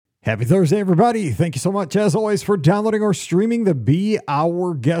Happy Thursday, everybody. Thank you so much, as always, for downloading or streaming the Be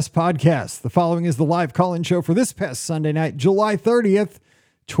Our Guest podcast. The following is the live call-in show for this past Sunday night, July 30th,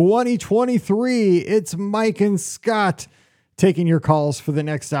 2023. It's Mike and Scott taking your calls for the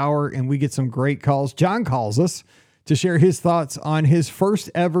next hour, and we get some great calls. John calls us to share his thoughts on his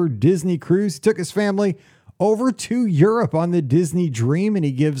first ever Disney cruise. He took his family over to Europe on the Disney Dream, and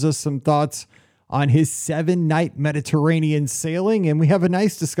he gives us some thoughts on his 7-night Mediterranean sailing. And we have a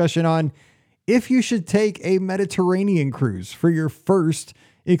nice discussion on if you should take a Mediterranean cruise for your first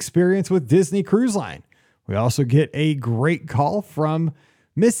experience with Disney Cruise Line. We also get a great call from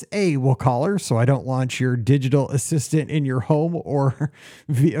Miss A, we'll call her, so I don't launch your digital assistant in your home or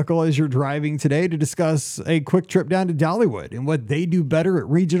vehicle as you're driving today, to discuss a quick trip down to Dollywood and what they do better at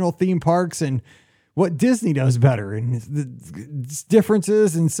regional theme parks and what Disney does better, and the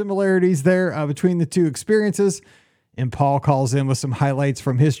differences and similarities there between the two experiences. And Paul calls in with some highlights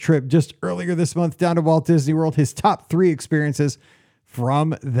from his trip just earlier this month down to Walt Disney World, his top 3 experiences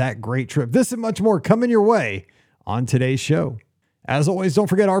from that great trip. This and much more coming your way on today's show. As always, don't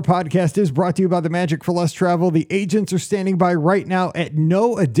forget our podcast is brought to you by the Magic for Less Travel. The agents are standing by right now at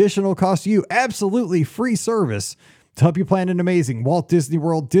no additional cost to you. Absolutely free service to help you plan an amazing Walt Disney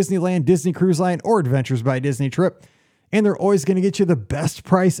World, Disneyland, Disney Cruise Line, or Adventures by Disney trip. And they're always going to get you the best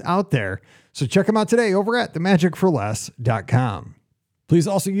price out there. So check them out today over at themagicforless.com. Please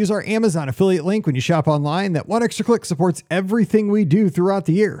also use our Amazon affiliate link when you shop online. That one extra click supports everything we do throughout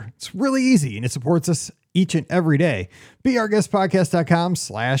the year. It's really easy, and it supports us each and every day.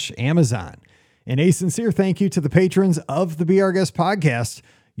 BeOurGuestPodcast.com/Amazon. And a sincere thank you to the patrons of the Be Our Guest Podcast.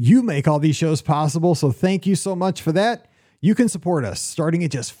 You make all these shows possible, so thank you so much for that. You can support us starting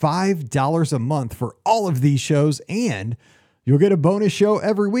at just $5 a month for all of these shows, and you'll get a bonus show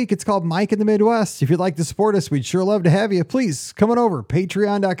every week. It's called Mike in the Midwest. If you'd like to support us, we'd sure love to have you. Please come on over,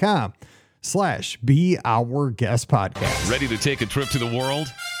 patreon.com/Be Our Guest Podcast. Ready to take a trip to the world?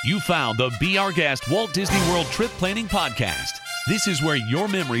 You found the Be Our Guest Walt Disney World Trip Planning Podcast. This is where your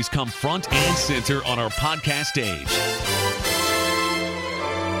memories come front and center on our podcast stage.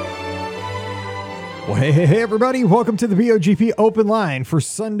 Well, hey, everybody. Welcome to the BOGP Open Line for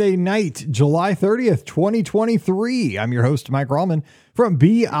Sunday night, July 30th, 2023. I'm your host, Mike Rallman from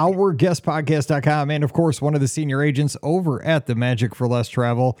BeOurGuestPodcast.com, and, of course, one of the senior agents over at the Magic for Less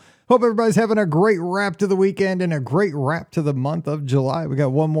Travel. Hope everybody's having a great wrap to the weekend and a great wrap to the month of July. We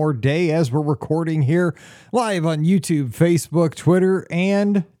got one more day as we're recording here live on YouTube, Facebook, Twitter,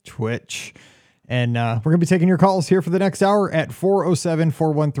 and Twitch. And we're going to be taking your calls here for the next hour at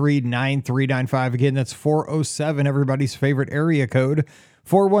 407-413-9395. Again, that's 407, everybody's favorite area code,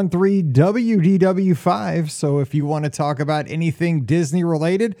 413-WDW5. So if you want to talk about anything Disney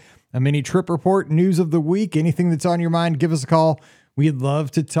related, a mini trip report, news of the week, anything that's on your mind, give us a call. We'd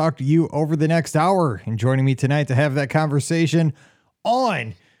love to talk to you over the next hour. And joining me tonight to have that conversation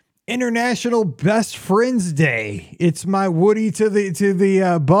on International Best Friends Day, it's my Woody to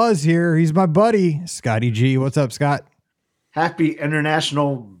the Buzz here. He's my buddy, Scotty G. What's up, Scott? Happy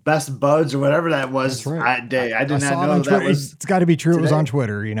International Best Buds or whatever that was that day. I did not know that was. It's got to be true. Today. It was on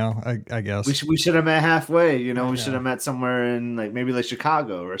Twitter, I guess. We should have met halfway, we should have met somewhere in maybe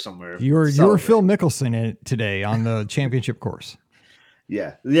Chicago or somewhere. You were Phil Mickelson today on the championship course.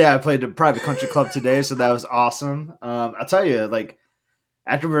 Yeah. I played a private country club today, so that was awesome. I'll tell you,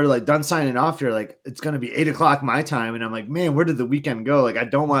 after we're done signing off here, it's going to be 8:00 my time. And I'm like, man, where did the weekend go? I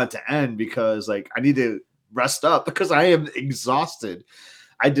don't want it to end because I need to rest up because I am exhausted.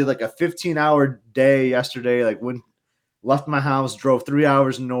 I did a 15-hour day yesterday. Left my house, drove 3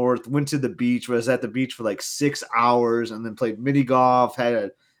 hours north, went to the beach, was at the beach for 6 hours, and then played mini golf,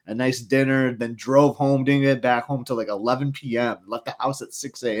 had a nice dinner, then drove home, didn't get back home till 11 p.m. Left the house at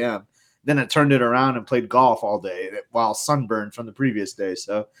 6 a.m. Then I turned it around and played golf all day while sunburned from the previous day.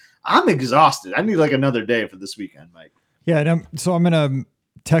 So I'm exhausted. I need another day for this weekend, Mike. Yeah. And I'm in a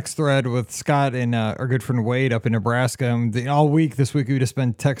text thread with Scott and our good friend Wade up in Nebraska. And all week this week, we just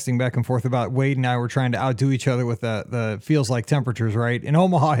been texting back and forth about Wade and I were trying to outdo each other with the feels like temperatures, right? And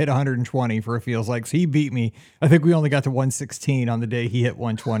Omaha hit 120 for a feels like. So he beat me. I think we only got to 116 on the day he hit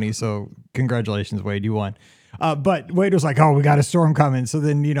 120. So congratulations, Wade. You won. But Wade was like, oh, we got a storm coming. So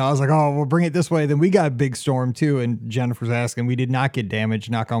then, I was like, oh, we'll bring it this way. Then we got a big storm too. And Jennifer's asking, we did not get damaged,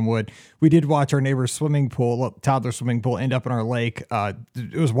 knock on wood. We did watch our neighbor's toddler swimming pool end up in our lake.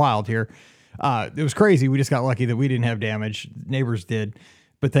 It was wild here. It was crazy. We just got lucky that we didn't have damage. Neighbors did.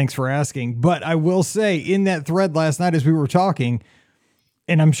 But thanks for asking. But I will say in that thread last night, as we were talking,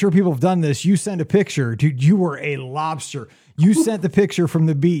 and I'm sure people have done this, you sent a picture, dude, you were a lobster. You sent the picture from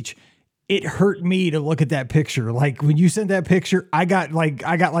the beach. it hurt me to look at that picture. Like when you sent that picture, I got like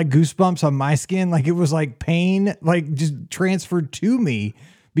goosebumps on my skin. Like it was like pain, like just transferred to me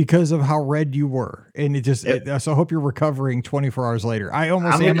because of how red you were. And it just, so I hope you're recovering 24 hours later. I'm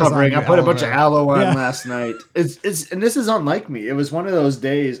recovering. I put a bunch of aloe on last night. And this is unlike me. It was one of those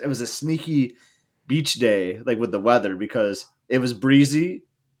days. It was a sneaky beach day, like with the weather, because it was breezy.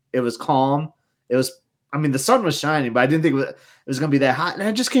 It was calm. The sun was shining, but I didn't think it was going to be that hot. And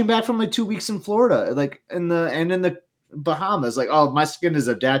I just came back from like 2 weeks in Florida, like in the Bahamas. Like, oh, my skin is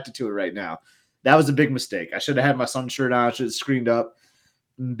adapted to it right now. That was a big mistake. I should have had my sun shirt on. I should have screened up.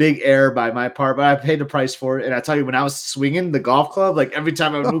 Big error by my part, but I paid the price for it. And I tell you, when I was swinging the golf club, like every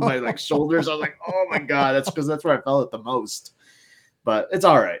time I would move my like shoulders, I was like, oh my God, that's because that's where I felt it the most. But it's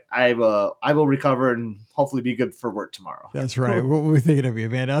all right. I will recover and hopefully be good for work tomorrow. That's right. What were we thinking of you,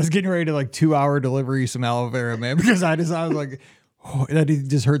 man? I was getting ready to like 2-hour delivery some aloe vera, man, because I was like, oh, that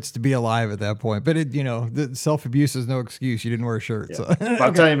just hurts to be alive at that point. But the self-abuse is no excuse. You didn't wear a shirt. Yeah. So.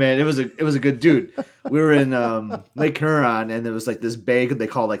 I'll tell you, man, it was a good dude. We were in Lake Huron, and there was like this bay they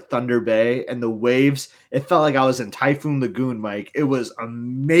call like Thunder Bay, and the waves, it felt like I was in Typhoon Lagoon, Mike. It was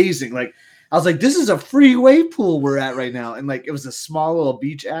amazing. Like I was like, this is a free wave pool we're at right now. And like it was a small little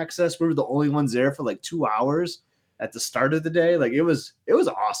beach access. We were the only ones there for like 2 hours at the start of the day. Like it was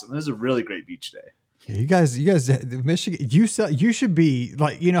awesome. It was a really great beach day. You guys, Michigan, you should be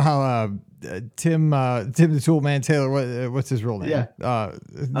like, how Tim the Tool Man Taylor, what's his real name? Yeah.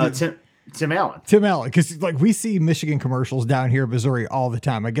 Tim Allen. Tim Allen, because like we see Michigan commercials down here in Missouri all the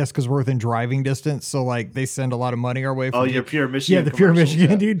time. I guess because we're within driving distance, so like they send a lot of money our way. You're pure Michigan. Yeah, the pure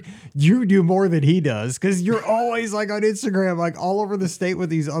Michigan dude. You do more than he does because you're always like on Instagram, like all over the state with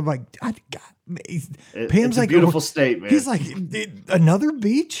these. I'm like, God, Pam's like, beautiful state, man. He's like, another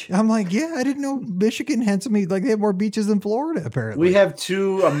beach? I'm like, yeah, I didn't know Michigan had so many. Like they have more beaches than Florida. Apparently, we have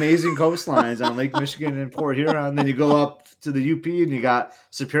 2 amazing coastlines on Lake Michigan and Port Huron. Then you go up to the UP and you got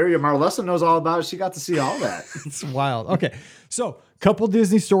Superior. Marlessa knows all about it. She got to see all that. It's wild. Okay. So couple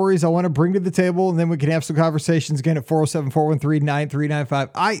Disney stories I want to bring to the table, and then we can have some conversations again at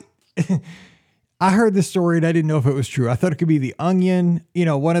 407-413-9395. I heard this story and I didn't know if it was true. I thought it could be The Onion,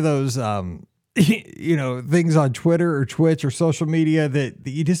 one of those, things on Twitter or Twitch or social media that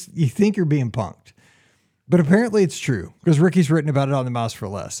you think you're being punked. But apparently it's true because Ricky's written about it on the Mouse for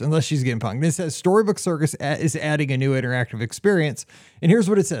Less, unless she's getting punked. And it says Storybook Circus is adding a new interactive experience. And here's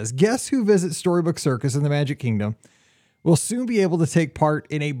what it says. Guests who visit Storybook Circus in the Magic Kingdom will soon be able to take part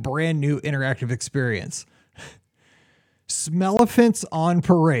in a brand new interactive experience. Smellephants on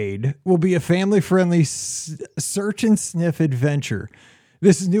Parade will be a family-friendly search and sniff adventure.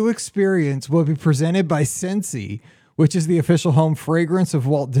 This new experience will be presented by Scentsy, which is the official home fragrance of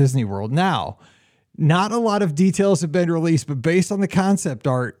Walt Disney World. Now, not a lot of details have been released, but based on the concept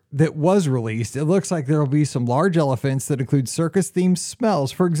art that was released, it looks like there will be some large elephants that include circus-themed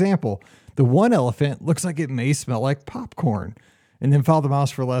smells. For example, the one elephant looks like it may smell like popcorn. And then follow the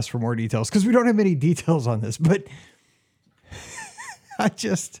Mouse for Less for more details, because we don't have many details on this, but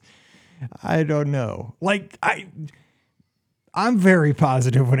I don't know. Like, I'm very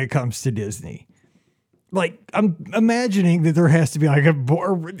positive when it comes to Disney. Like, I'm imagining that there has to be like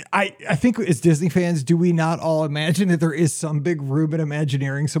I think as Disney fans, do we not all imagine that there is some big room in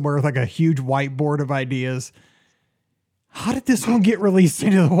Imagineering somewhere with like a huge whiteboard of ideas? How did this one get released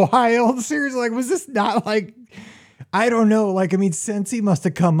into the wild? Seriously, like, was this not like, I don't know. Like, I mean, Scentsy must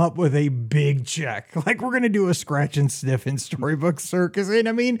have come up with a big check. Like, we're going to do a scratch and sniff in Storybook Circus. And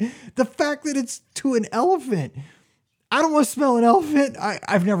I mean, the fact that it's to an elephant, I don't want to smell an elephant.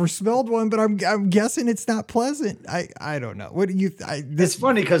 I've never smelled one, but I'm guessing it's not pleasant. I don't know. What do you? It's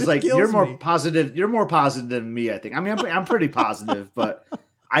funny because like you're more positive. You're more positive than me, I think. I mean, I'm pretty positive, but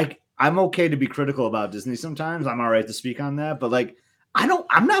I'm okay to be critical about Disney sometimes. I'm all right to speak on that, but like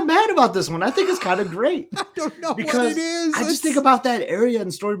I'm not mad about this one. I think it's kind of great. I don't know because what it is. I just think about that area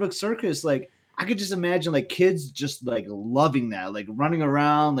in Storybook Circus, like. I could just imagine like kids just like loving that, like running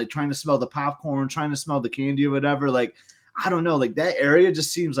around, like trying to smell the popcorn, trying to smell the candy or whatever. Like, I don't know, like that area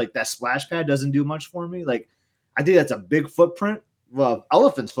just seems like that splash pad doesn't do much for me. Like, I think that's a big footprint. Well,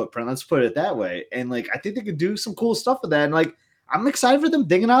 elephant's footprint, let's put it that way. And like, I think they could do some cool stuff with that. And like, I'm excited for them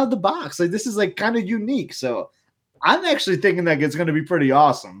digging out of the box. Like, this is like kind of unique. So I'm actually thinking that it's going to be pretty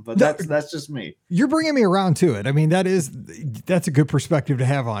awesome, but that's just me. You're bringing me around to it. I mean, that's a good perspective to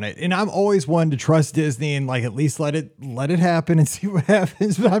have on it. And I'm always one to trust Disney and like, at least let it happen and see what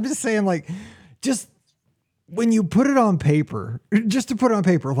happens. But I'm just saying, like, just when you put it on paper, just to put it on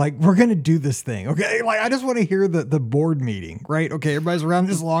paper, like, we're going to do this thing. Okay. Like, I just want to hear the board meeting, right? Okay. Everybody's around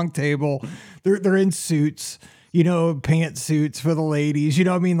this long table. They're in suits. pantsuits for the ladies,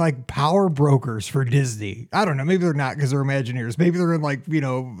 I mean, like power brokers for Disney. I don't know. Maybe they're not because they're Imagineers. Maybe they're in like,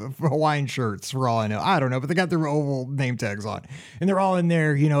 Hawaiian shirts for all I know. I don't know, but they got their oval name tags on and they're all in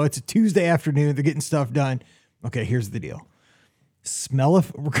there. It's a Tuesday afternoon. They're getting stuff done. Okay, here's the deal. We're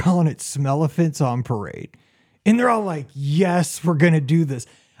calling it Smelliphants on Parade. And they're all like, yes, we're going to do this.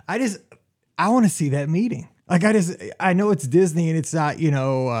 I want to see that meeting. Like I know it's Disney and it's not,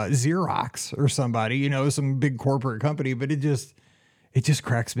 Xerox or somebody, some big corporate company, but it just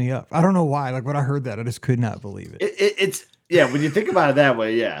cracks me up. I don't know why. Like when I heard that, I just could not believe it. It's when you think about it that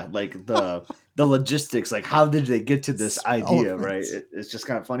way, yeah, like the logistics, like how did they get to this idea, right? It's just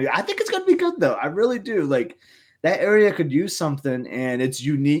kind of funny. I think it's gonna be good though. I really do. Like that area could use something, and it's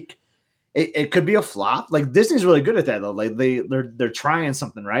unique. It could be a flop. Like Disney's really good at that though. Like they're trying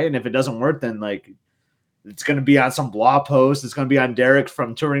something, right? And if it doesn't work, then like it's going to be on some blog post. It's going to be on Derek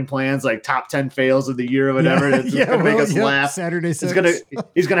from Touring Plans, like top 10 fails of the year or whatever. It's going to make us laugh. Saturday. He's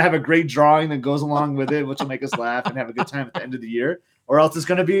going to have a great drawing that goes along with it, which will make us laugh and have a good time at the end of the year. Or else it's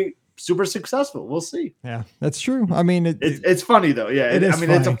going to be super successful. We'll see. Yeah, that's true. I mean, it's funny though. Yeah.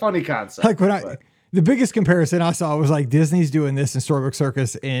 It's a funny concept. Like the biggest comparison I saw was like Disney's doing this in Storybook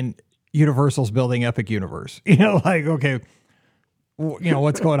Circus and Universal's building Epic Universe. Like, okay,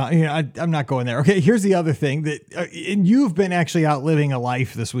 what's going on? I'm not going there. Okay, here's the other thing that, and you've been actually out living a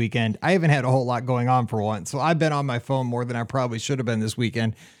life this weekend. I haven't had a whole lot going on for once, so I've been on my phone more than I probably should have been this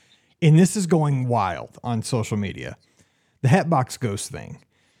weekend. And this is going wild on social media. The Hatbox Ghost thing.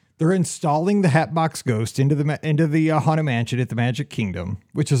 They're installing the Hatbox Ghost into the Haunted Mansion at the Magic Kingdom,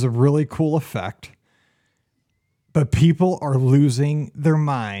 which is a really cool effect. But people are losing their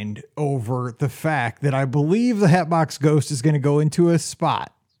mind over the fact that I believe the Hatbox Ghost is going to go into a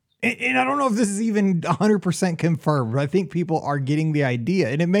spot. And I don't know if this is even 100% confirmed, but I think people are getting the idea,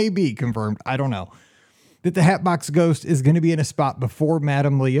 and it may be confirmed, I don't know, that the Hatbox Ghost is going to be in a spot before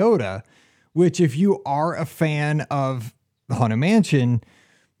Madame Leota, which if you are a fan of the Haunted Mansion,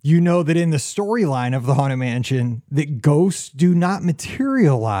 you know that in the storyline of the Haunted Mansion, that ghosts do not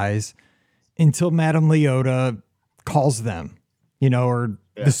materialize until Madame Leota calls them, or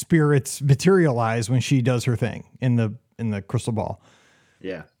the spirits materialize when she does her thing in the crystal ball.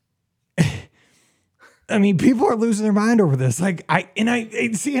 Yeah. I mean, people are losing their mind over this. Like and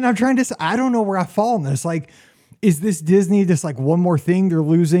I'm trying to, I don't know where I fall in this. Like, is this Disney just like one more thing? They're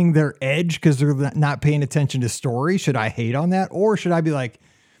losing their edge because they're not paying attention to story. Should I hate on that? Or should I be like,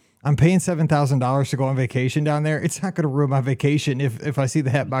 I'm paying $7,000 to go on vacation down there. It's not going to ruin my vacation if I see the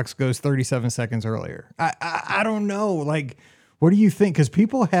Hatbox Ghost 37 seconds earlier. I don't know. Like, what do you think? Because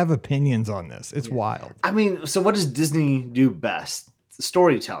people have opinions on this. It's wild. I mean, so what does Disney do best?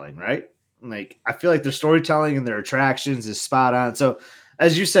 Storytelling, right? Like, I feel like their storytelling and their attractions is spot on. So,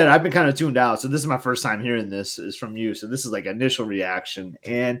 as you said, I've been kind of tuned out. So this is my first time hearing this is from you. So this is like initial reaction.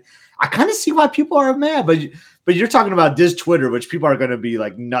 And I kind of see why people are mad, but you're talking about Twitter, which people are going to be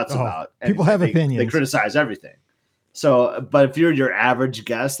like nuts about. And people have opinions. They criticize everything. So, but if you're your average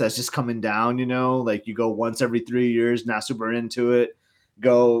guest that's just coming down, like you go once every 3 years, not super into it,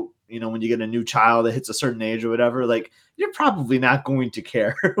 go, when you get a new child that hits a certain age or whatever, like you're probably not going to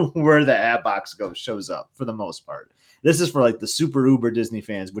care where the Hatbox Ghost shows up for the most part. This is for like the super uber Disney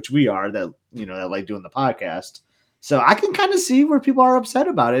fans, which we are that like doing the podcast. So I can kind of see where people are upset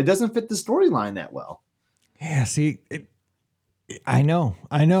about it. It doesn't fit the storyline that well. Yeah, see, I know.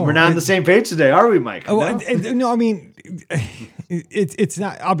 We're not on the same page today, are we, Mike? Oh, no, I mean, it's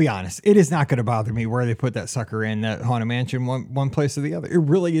not. I'll be honest. It is not going to bother me where they put that sucker in that Haunted Mansion one place or the other. It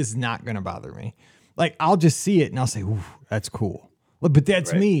really is not going to bother me. Like I'll just see it and I'll say, "Ooh, that's cool." But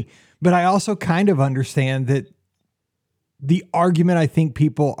that's me. But I also kind of understand that the argument I think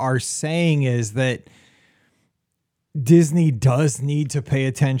people are saying is that Disney does need to pay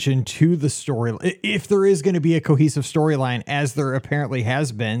attention to the story. If there is going to be a cohesive storyline, as there apparently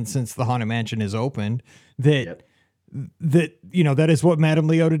has been since the Haunted Mansion is opened, that is what Madame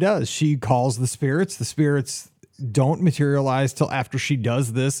Leota does. She calls the spirits. The spirits don't materialize till after she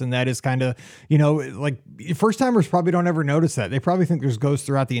does this. And that is kind of, like first timers probably don't ever notice that. They probably think there's ghosts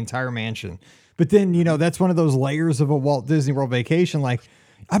throughout the entire mansion. But then, that's one of those layers of a Walt Disney World vacation. Like,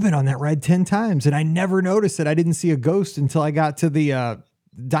 I've been on that ride 10 times and I never noticed that I didn't see a ghost until I got to the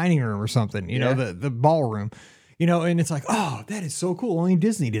dining room or something, the ballroom, and it's like, oh, that is so cool. Only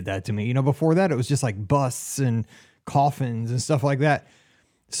Disney did that to me. Before that, it was just like busts and coffins and stuff like that.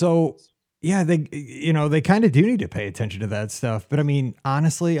 So yeah, they kind of do need to pay attention to that stuff. But I mean,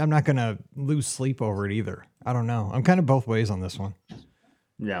 honestly, I'm not going to lose sleep over it either. I don't know. I'm kind of both ways on this one.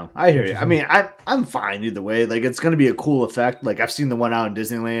 No, I hear you. I mean, I'm fine either way. Like, it's going to be a cool effect. Like, I've seen the one out in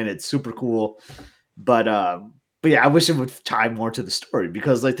Disneyland. It's super cool. But but yeah, I wish it would tie more to the story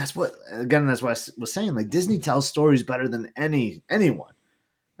because like that's what I was saying. Like Disney tells stories better than anyone.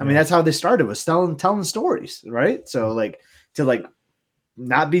 I mean, that's how they started, was telling stories, right? So like to like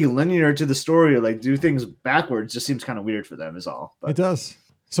not be linear to the story or like do things backwards just seems kind of weird for them is all. But It does.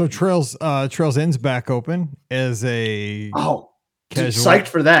 So Trails End's back open as a casual. Psyched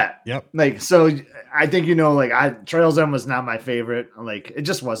for that. Yep. Like, so I think, like Trails End was not my favorite. Like it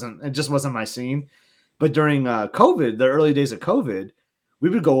just wasn't my scene. But during COVID, the early days of COVID, we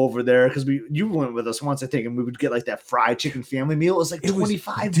would go over there because you went with us once, I think, and we would get like that fried chicken family meal. It was like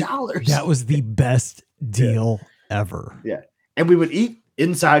 $25. That was the best deal ever. Yeah. And we would eat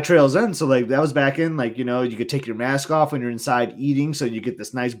inside Trails End. So like that was back in like, you could take your mask off when you're inside eating. So you get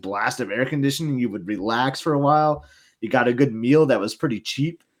this nice blast of air conditioning. You would relax for a while. You got a good meal that was pretty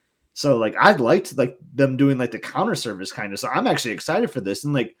cheap. So like I liked like them doing like the counter service kind of. So I'm actually excited for this.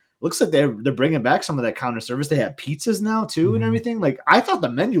 And like looks like they're bringing back some of that counter service. They have pizzas now too and everything. Like I thought the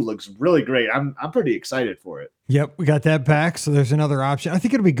menu looks really great. I'm pretty excited for it. Yep, we got that back. So there's another option. I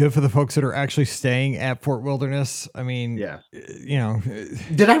think it'll be good for the folks that are actually staying at Fort Wilderness. I mean,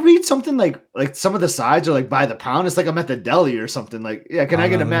 Did I read something like some of the sides are like by the pound? It's like I'm at the deli or something. Like, yeah, can I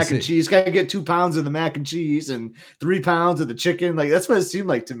get a mac and cheese? Can I get 2 pounds of the mac and cheese and 3 pounds of the chicken? Like that's what it seemed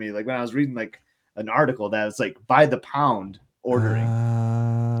like to me. Like when I was reading like an article that it's like by the pound ordering.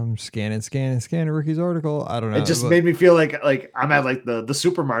 Scanning Ricky's article. I don't know. It just made me feel like I'm at like the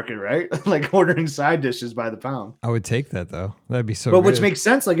supermarket, right? Like ordering side dishes by the pound. I would take that though. That'd be so. But which makes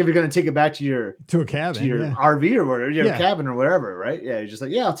sense. Like if you're going to take it back to a cabin, to your RV or whatever, your cabin or whatever, right? Yeah, you're just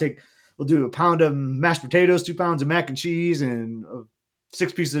like, we'll do a pound of mashed potatoes, 2 pounds of mac and cheese, and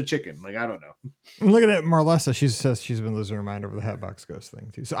 6 pieces of chicken. Like, I don't know. Look at that. Marlessa, she says she's been losing her mind over the Hatbox Ghost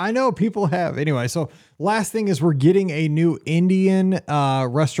thing too. So I know people have. Anyway, so last thing is we're getting a new Indian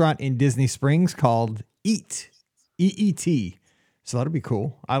restaurant in Disney Springs called Eat. EET. So that'll be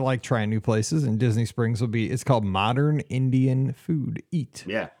cool. I like trying new places, and Disney Springs it's called Modern Indian Food. Eat.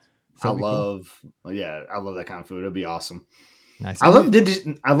 Yeah. So I love that kind of food. It'll be awesome. Nice. I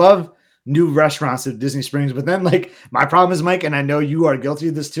love new restaurants at Disney Springs, but then like my problem is, Mike, and I know you are guilty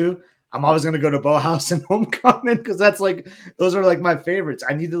of this too. I'm always going to go to Bow House and Homecoming because those are like my favorites.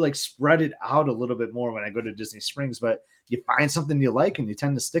 I need to like spread it out a little bit more when I go to Disney Springs, but you find something you like and you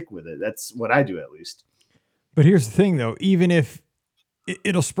tend to stick with it. That's what I do at least. But here's the thing though, even if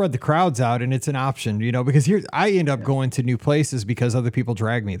it'll spread the crowds out and it's an option, because I end up going to new places because other people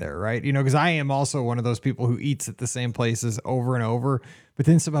drag me there. Right. Because I am also one of those people who eats at the same places over and over, but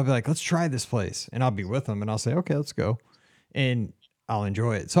then somebody will be like, let's try this place. And I'll be with them and I'll say, okay, let's go. And I'll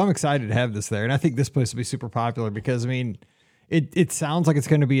enjoy it. So I'm excited to have this there. And I think this place will be super popular because I mean, it sounds like it's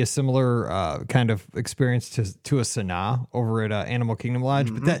going to be a similar kind of experience to a Sanaa over at Animal Kingdom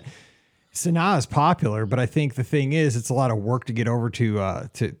Lodge, but that Sanaa is popular, but I think the thing is, it's a lot of work to get over to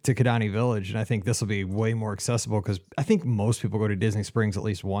Kidani Village, and I think this will be way more accessible because I think most people go to Disney Springs at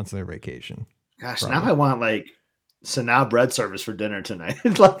least once on their vacation. Gosh, probably. Now I want like Sanaa bread service for dinner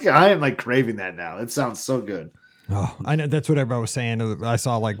tonight. Like I am like craving that now. It sounds so good. Oh, I know that's what everybody was saying. I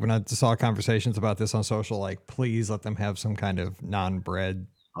saw like when I saw conversations about this on social, like please let them have some kind of non-bread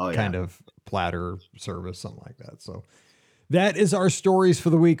kind of platter service, something like that. So. That is our stories for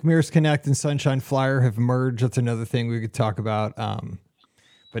the week. Mirrors Connect and Sunshine Flyer have merged. That's another thing we could talk about,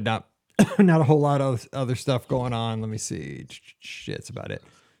 but not a whole lot of other stuff going on. Let me see. That's about it.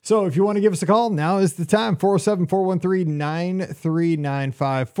 So if you want to give us a call, now is the time.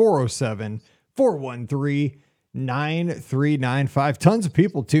 407-413-9395. 407-413-9395. Tons of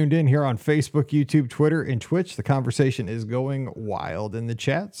people tuned in here on Facebook, YouTube, Twitter, and Twitch. The conversation is going wild in the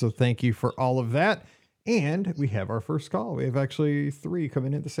chat, so thank you for all of that. And we have our first call. We have actually 3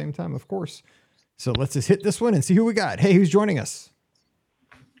 coming in at the same time, of course. So let's just hit this one and see who we got. Hey, who's joining us?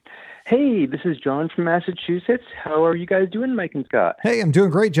 Hey, this is John from Massachusetts. How are you guys doing, Mike and Scott? Hey, I'm doing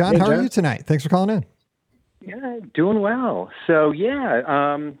great, John. How are you tonight? Thanks for calling in. Yeah, doing well. So,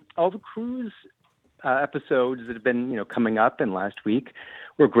 all the cruise episodes that have been, coming up in last week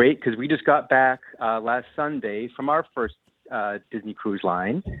were great because we just got back last Sunday from our first Disney Cruise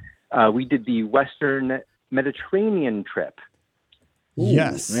Line. We did the Western Mediterranean trip. Ooh,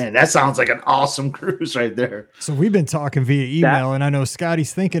 yes. Man, that sounds like an awesome cruise right there. So we've been talking via email, and I know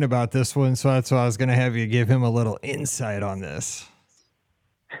Scotty's thinking about this one, so that's why I was going to have you give him a little insight on this.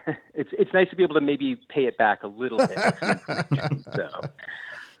 It's nice to be able to maybe pay it back a little bit. It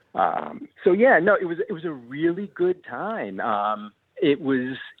was a really good time. It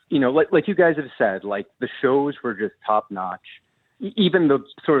was, like you guys have said, like the shows were just top notch. Even the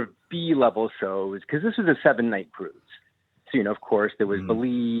sort of B-level shows, because this was a 7-night cruise. So, of course, there was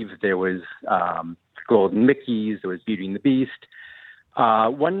Believe, there was Golden Mickeys. There was Beauty and the Beast.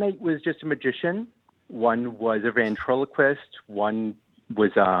 One night was just a magician. One was a ventriloquist. One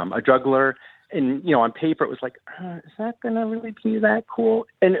was a juggler. And, on paper, it was like, is that going to really be that cool?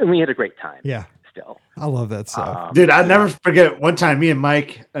 And we had a great time. Yeah. Still. I love that stuff. Dude, I'll never forget one time me and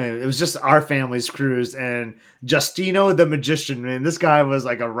Mike, it was just our family's cruise, and Justino the magician, man, this guy was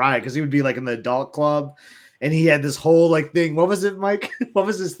like a riot because he would be like in the adult club. And he had this whole like thing. What was it, Mike? What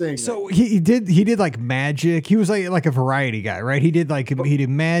was his thing? So he did like magic. He was like a variety guy, right? He did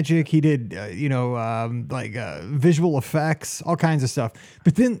magic. He did visual effects, all kinds of stuff.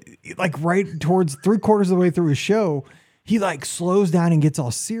 But then like right towards 3/4 of the way through his show, he like slows down and gets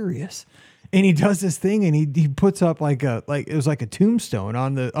all serious. And he does this thing, and he puts up it was like a tombstone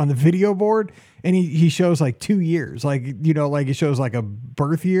on the video board, and he shows like 2 years, he shows like a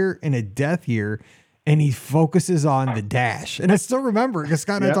birth year and a death year. And he focuses on the dash. And I still remember, because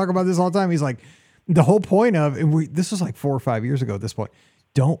Scott and I talk about this all the time. He's like, the whole point of, this was like 4 or 5 years ago at this point,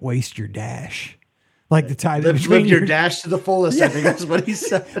 don't waste your dash. Like the time live your dash to the fullest. Yeah. I think that's what he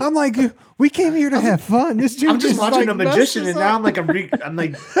said. I'm like, we came here to have fun. This dude I'm just watching a magician, and now I'm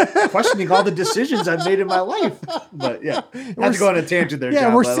like questioning all the decisions I've made in my life. But yeah, I have to go on a tangent there. Yeah,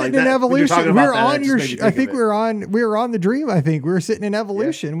 John, we're sitting in evolution. We're on your. I think we were on the dream. I think we were sitting in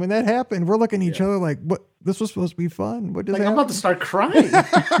evolution when that happened. We're looking at each other like, what? This was supposed to be fun. What does I'm about to start crying.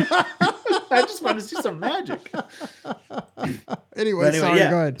 I just want to see some magic. Anyway, sorry, yeah.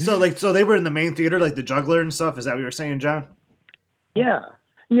 go ahead. So they were in the main theater, like the juggler and stuff. Is that what you were saying, John? Yeah.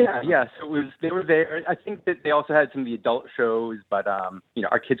 So they were there. I think that they also had some of the adult shows, but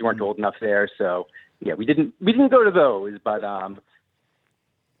our kids weren't old enough there, so yeah, we didn't go to those. But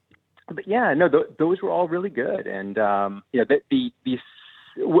yeah, no, those were all really good, and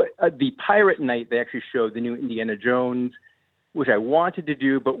the pirate night, they actually showed the new Indiana Jones, which I wanted to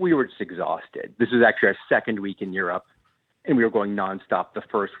do, but we were just exhausted. This was actually our second week in Europe, and we were going nonstop the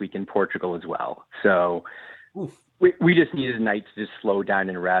first week in Portugal as well. So we just needed a night to just slow down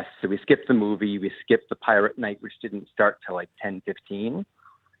and rest. So we skipped the movie. We skipped the pirate night, which didn't start till like 10:15,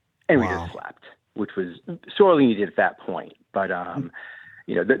 and we just slept, which was sorely needed at that point. But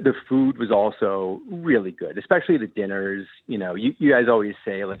the food was also really good, especially the dinners. You guys always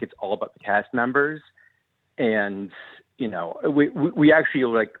say like it's all about the cast members, and we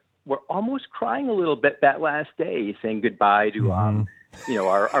actually we're almost crying a little bit that last day, saying goodbye to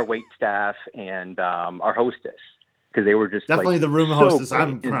our wait staff and our hostess, because they were just definitely the room hostess. So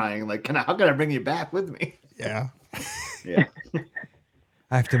I'm crying. Like, how can I bring you back with me? Yeah, yeah.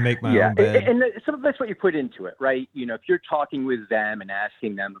 I have to make my own bed. And some of that's what you put into it, right? If you're talking with them and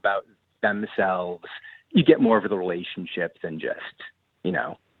asking them about themselves, you get more of the relationship than just,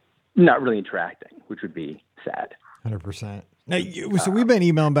 not really interacting, which would be sad. 100%. Now, so we've been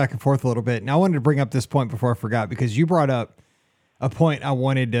emailing back and forth a little bit, and I wanted to bring up this point before I forgot, because you brought up a point I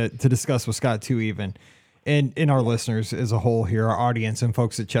wanted to discuss with Scott too, even. And in our listeners as a whole here, our audience and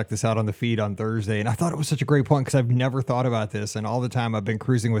folks that check this out on the feed on Thursday. And I thought it was such a great point because I've never thought about this. And all the time I've been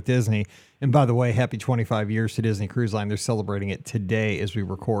cruising with Disney. And by the way, happy 25 years to Disney Cruise Line. They're celebrating it today as we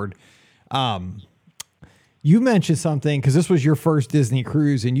record. You mentioned something, because this was your first Disney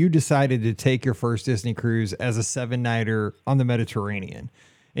cruise, and you decided to take your first Disney cruise as a 7-nighter on the Mediterranean.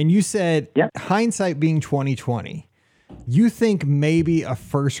 And you said, hindsight being 2020, you think maybe a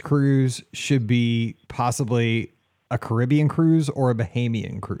first cruise should be possibly a Caribbean cruise or a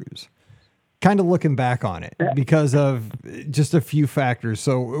Bahamian cruise, kind of looking back on it because of just a few factors.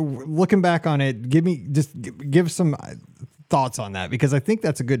 So looking back on it, give some thoughts on that, because I think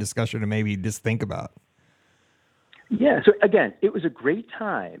that's a good discussion to maybe just think about. Yeah. So again, it was a great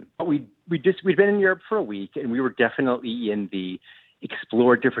time. We'd been in Europe for a week, and we were definitely in the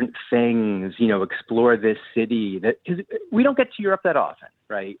explore different things, explore this city, because we don't get to Europe that often.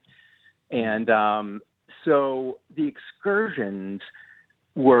 Right. And, so the excursions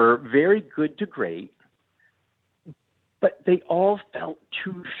were very good to great, but they all felt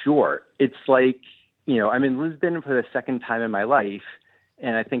too short. It's like, I'm in Lisbon for the second time in my life,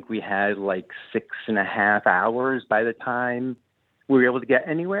 and I think we had like 6.5 hours by the time we were able to get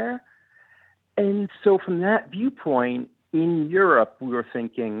anywhere. And so from that viewpoint, in Europe, we were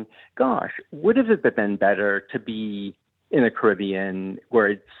thinking, gosh, would have it been better to be in the Caribbean, where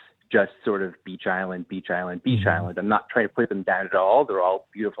it's just sort of beach island, beach island, beach island? I'm not trying to put them down at all. They're all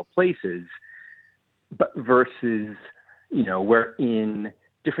beautiful places. But versus, we're in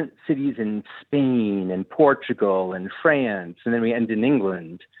different cities in Spain and Portugal and France, and then we end in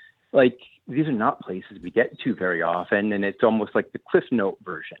England. Like, these are not places we get to very often, and it's almost like the Cliff Note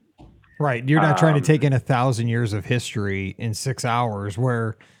version. Right. You're not trying to take in 1,000 years of history in 6 hours,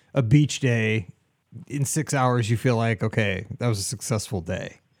 where a beach day in 6 hours you feel like, okay, that was a successful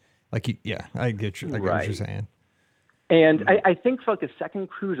day. Like, I get what you're saying. And I think for like a second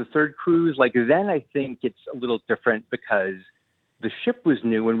cruise, a third cruise, like then I think it's a little different because the ship was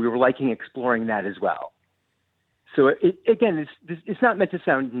new and we were liking exploring that as well. So it's not meant to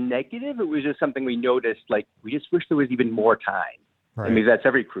sound negative. It was just something we noticed. Like we just wish there was even more time. Right. I mean, that's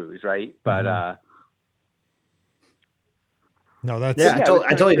every cruise, right? But no, that's I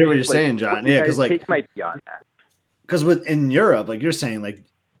totally hear what you're saying, John. Yeah, because like take might be on that. Because in Europe, like you're saying, like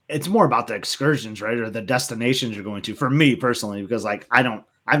it's more about the excursions, right, or the destinations you're going to. For me personally, because like I've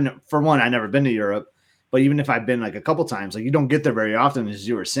never been to Europe, but even if I've been like a couple times, like you don't get there very often, as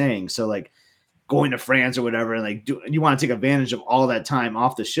you were saying. So like going to France or whatever, and like you want to take advantage of all that time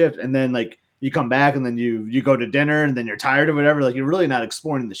off the ship, and then like you come back and then you go to dinner and then you're tired or whatever. Like you're really not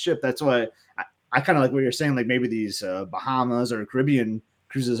exploring the ship. That's why I kind of like what you're saying. Like maybe these Bahamas or Caribbean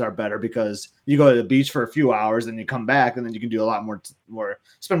cruises are better because you go to the beach for a few hours and you come back and then you can do a lot more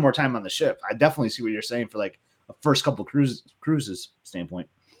spend more time on the ship. I definitely see what you're saying for like a first couple cruises standpoint.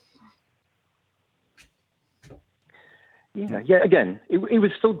 Yeah. Again, it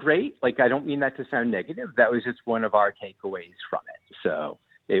was still great. Like, I don't mean that to sound negative. That was just one of our takeaways from it. So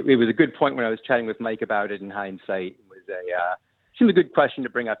it was a good point when I was chatting with Mike about it in hindsight. It was seemed a good question to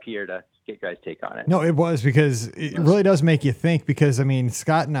bring up here to get you guys' take on it. No, it was because it really does make you think because, I mean,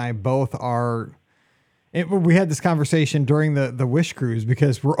 Scott and I both we had this conversation during the Wish cruise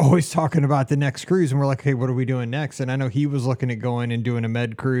because we're always talking about the next cruise and we're like, hey, what are we doing next? And I know he was looking at going and doing a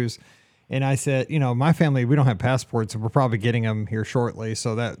med cruise. And I said, my family, we don't have passports, so we're probably getting them here shortly.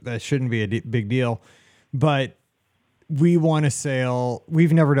 So that shouldn't be a big deal. But we want to sail.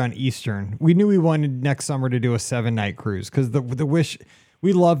 We've never done Eastern. We knew we wanted next summer to do a 7-night cruise because the Wish,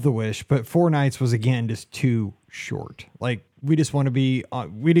 we love the Wish, but 4 nights was, again, just too short. Like, we just want to be,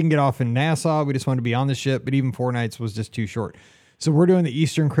 we didn't get off in Nassau. We just want to be on the ship, but even 4 nights was just too short. So we're doing the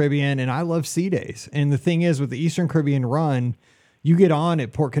Eastern Caribbean, and I love sea days. And the thing is, with the Eastern Caribbean run, you get on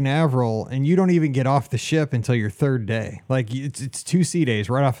at Port Canaveral and you don't even get off the ship until your 3rd day. Like it's 2 sea days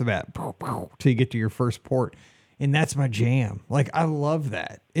right off the bat till you get to your first port. And that's my jam. Like I love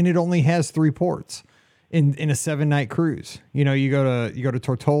that. And it only has 3 ports in a 7-night cruise. You go to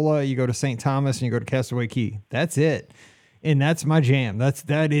Tortola, you go to St. Thomas, and you go to Castaway Cay. That's it. And that's my jam.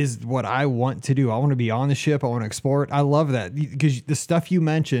 That is what I want to do. I want to be on the ship. I want to explore it. I love that because the stuff you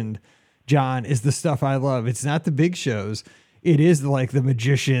mentioned, John, is the stuff I love. It's not the big shows. It is like the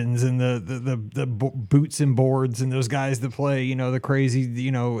magicians and the boots and boards and those guys that play, the crazy,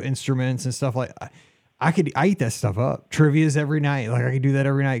 instruments and stuff like. I eat that stuff up. Trivia's every night. Like I could do that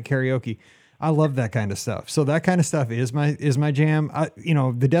every night. Karaoke. I love that kind of stuff. So that kind of stuff is my jam.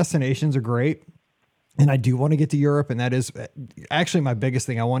 The destinations are great, and I do want to get to Europe, and that is actually my biggest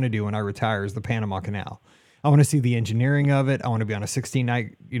thing I want to do when I retire is the Panama Canal. I want to see the engineering of it. I want to be on a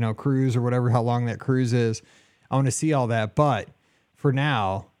 16-night cruise or whatever how long that cruise is. I want to see all that, but for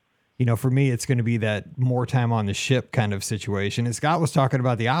now, for me, it's going to be that more time on the ship kind of situation. And Scott was talking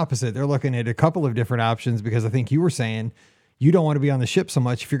about the opposite. They're looking at a couple of different options because I think you were saying you don't want to be on the ship so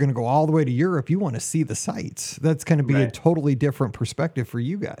much. If you're going to go all the way to Europe, you want to see the sights. That's going to be a totally different perspective for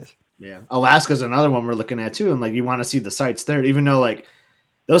you guys. Yeah. Alaska's another one we're looking at too. And like, you want to see the sights there, even though like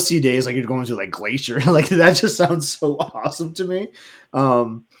those sea days, like you're going to like glacier, like that just sounds so awesome to me.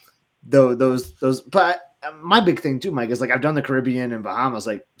 But my big thing too, Mike, is like I've done the Caribbean and Bahamas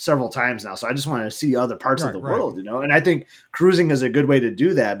like several times now. So I just want to see other parts of the world, and I think cruising is a good way to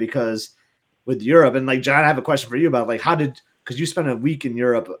do that because with Europe and like, John, I have a question for you about like, because you spent a week in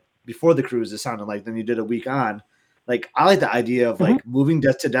Europe before the cruise, it sounded like, then you did a week on. Like, I like the idea of like moving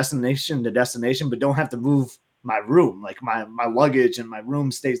to destination, but don't have to move my room. Like my luggage and my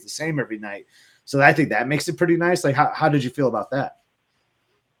room stays the same every night. So I think that makes it pretty nice. Like, how did you feel about that?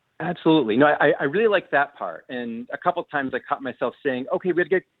 Absolutely. No, I really like that part. And a couple of times I caught myself saying, okay, we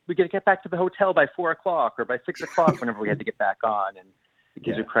got to get back to the hotel by 4:00 or by 6:00 whenever we had to get back on. And the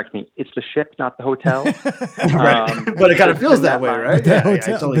kids would correct me. It's the ship, not the hotel. But it kind of feels that way, right?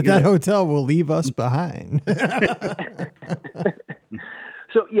 That hotel will leave us behind.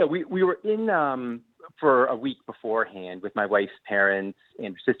 So yeah, we were in for a week beforehand with my wife's parents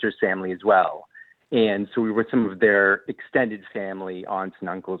and her sister's family as well. And so we were with some of their extended family, aunts and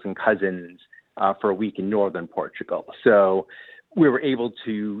uncles and cousins for a week in northern Portugal. So we were able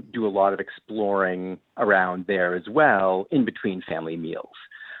to do a lot of exploring around there as well in between family meals.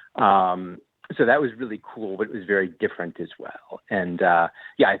 So that was really cool, but it was very different as well. And I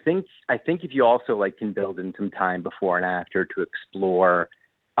think if you also like can build in some time before and after to explore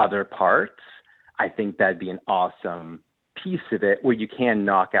other parts, I think that'd be an awesome piece of it where you can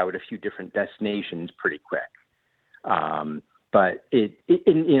knock out a few different destinations pretty quick. But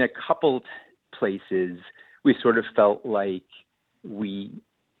in a couple places, we sort of felt like we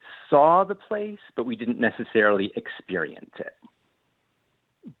saw the place, but we didn't necessarily experience it.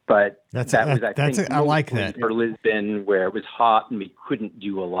 But I like that for Lisbon, where it was hot and we couldn't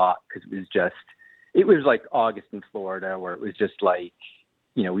do a lot because it was like August in Florida, where it was just like,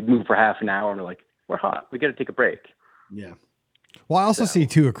 we'd move for half an hour and we're like, we're hot, we got to take a break. Yeah. Well, I also see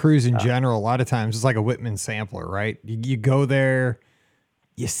too, a cruise in general, a lot of times it's like a Whitman sampler, right? You go there,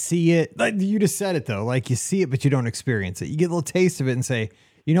 you see it, like you just said it though, like you see it, but you don't experience it. You get a little taste of it and say,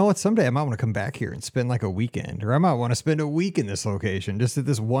 you know what, someday I might want to come back here and spend like a weekend, or I might want to spend a week in this location, just at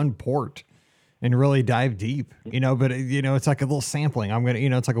this one port and really dive deep, but it's like a little sampling.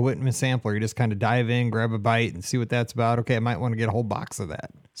 It's like a Whitman sampler. You just kind of dive in, grab a bite and see what that's about. Okay. I might want to get a whole box of that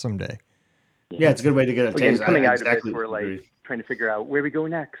someday. Yeah. It's a good way to get a taste. Coming out of it, we're like trying to figure out where we go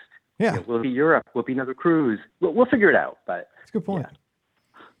next. Yeah. Will it be Europe? Will it be another cruise? We'll figure it out, but it's a good point. Yeah.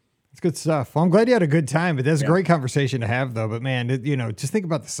 It's good stuff. Well, I'm glad you had a good time, but that's a great conversation to have though. But man, just think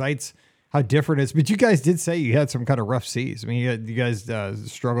about the sights, how different it is. But you guys did say you had some kind of rough seas. I mean, you guys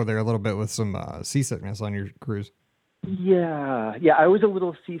struggled there a little bit with some seasickness on your cruise. Yeah. I was a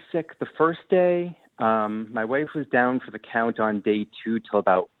little seasick the first day. My wife was down for the count on day 2 till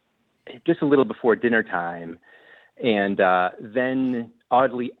about just a little before dinner time. And then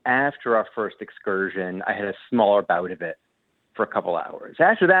oddly, after our first excursion, I had a smaller bout of it for a couple hours.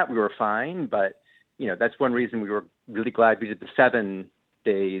 After that, we were fine, but that's one reason we were really glad we did the 7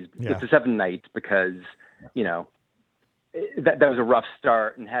 days, the 7 nights, because that was a rough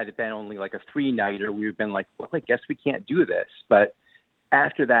start. And had it been only like a 3-nighter, we would have been like, well, I guess we can't do this. But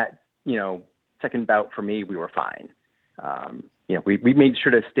after that, second bout for me, we were fine. We made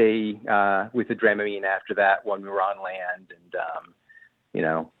sure to stay with the Dramamine after that when we were on land, and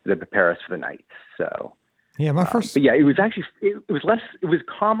to prepare us for the night. So. Yeah, my first. But yeah, it was actually it was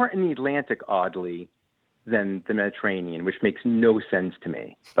calmer in the Atlantic, oddly, than the Mediterranean, which makes no sense to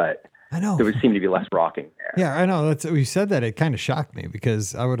me. But I know there would seem to be less rocking there. Yeah, I know. You said that, it kind of shocked me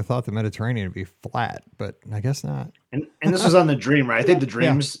because I would have thought the Mediterranean would be flat, but I guess not. And this was on the Dream, right? I think the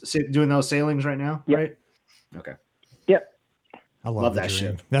Dream's doing those sailings right now, right? Okay. Yep. I love that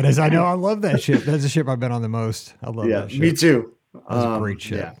ship. That is, I know, I love that ship. That's the ship I've been on the most. I love that ship. Me too. That was a great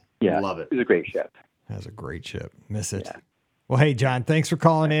ship. Yeah, love it. It was a great ship. That's a great ship. Miss it. Yeah. Well, hey, John, thanks for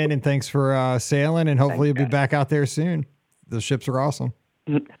calling in and thanks for sailing, and hopefully you'll be back out there soon. Those ships are awesome.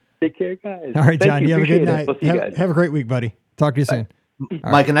 Take care, guys. All right, John, you have a good night. We'll see you guys. Have a great week, buddy. Talk to you soon.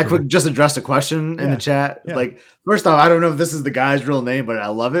 Mike, and I could just address a question in the chat. Yeah. Like, first off, I don't know if this is the guy's real name, but I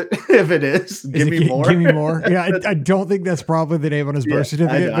love it. If it is, give me more. Give me more. Yeah, I don't think that's probably the name on his birth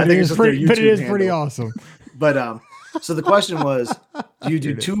certificate, but it is pretty awesome. But so the question was, do you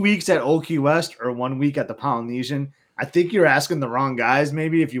do 2 weeks at Old Key West or 1 week at the Polynesian? I think you're asking the wrong guys,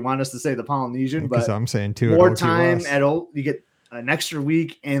 maybe, if you want us to say the Polynesian. But I'm saying two. More time at Old, you get an extra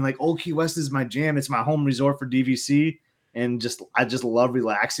week, and like Old Key West is my jam. It's my home resort for DVC. And I just love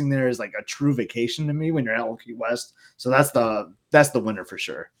relaxing there. Is like a true vacation to me when you're at Old Key West. So that's the winner for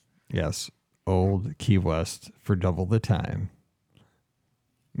sure. Yes, Old Key West for double the time,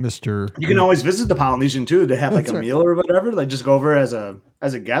 Mister. You can always visit the Polynesian too to have like a meal or whatever. Like just go over as a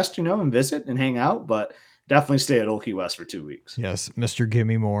guest, and visit and hang out. But definitely stay at Old Key West for 2 weeks. Yes, Mister. Give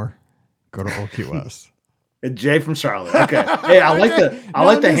me more. Go to Old Key West. Jay from Charlotte. Okay. Hey, I like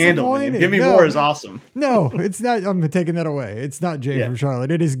the handle. Man. Give me more is awesome. No, it's not. I'm taking that away. It's not Jay from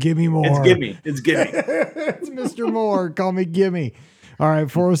Charlotte. It is Gimme More. It's Gimme. It's Mr. Moore. Call me Gimme. All right.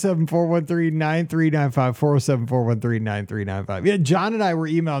 407-413-9395. 407-413-9395. Yeah. John and I were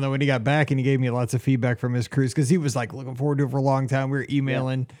emailing though when he got back, and he gave me lots of feedback from his cruise because he was like looking forward to it for a long time. We were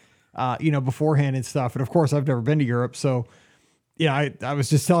emailing, beforehand and stuff. And of course I've never been to Europe. So yeah, I was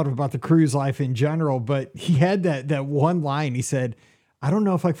just telling him about the cruise life in general, but he had that one line. He said, I don't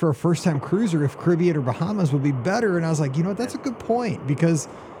know if like for a first time cruiser, if Caribbean or Bahamas would be better. And I was like, that's a good point because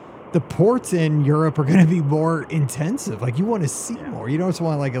the ports in Europe are going to be more intensive. Like you want to see more. You don't just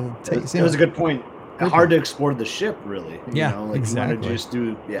want like it was a good point. Hard to explore the ship really. Exactly. You want to just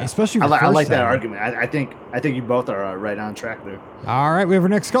do, especially I like that argument. I think you both are right on track there. All right. We have our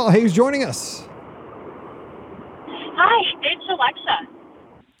next call. Hey, who's joining us? Hi, it's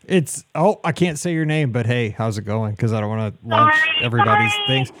Alexa. I can't say your name, but hey, how's it going? Because I don't want to launch everybody's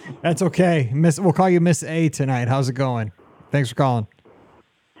things. That's okay. We'll call you Miss A tonight. How's it going? Thanks for calling.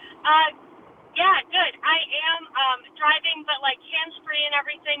 Yeah, good. I am driving, but like hands-free and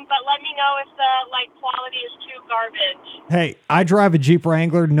everything, but let me know if the like quality is too garbage. Hey, I drive a Jeep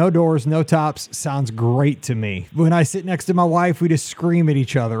Wrangler, no doors, no tops. Sounds great to me. When I sit next to my wife, we just scream at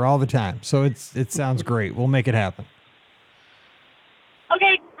each other all the time. So it sounds great. We'll make it happen.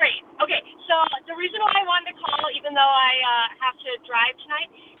 Okay, great. Okay, so the reason why I wanted to call, even though I have to drive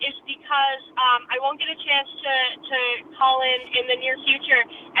tonight, is because I won't get a chance to call in the near future.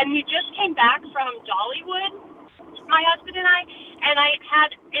 And we just came back from Dollywood, my husband and I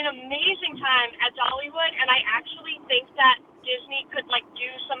had an amazing time at Dollywood, and I actually think that Disney could like do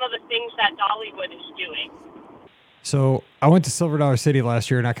some of the things that Dollywood is doing. So I went to Silver Dollar City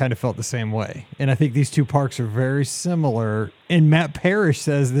last year, and I kind of felt the same way. And I think these two parks are very similar. And Matt Parrish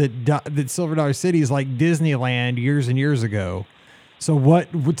says that Silver Dollar City is like Disneyland years and years ago. So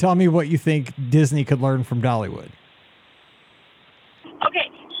tell me what you think Disney could learn from Dollywood. Okay,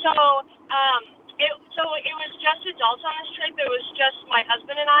 so it was just adults on this trip. It was just my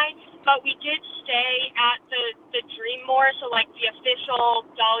husband and I, but we did stay at the Dreammore, so like the official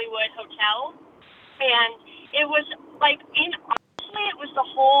Dollywood hotel, and it was like honestly, it was the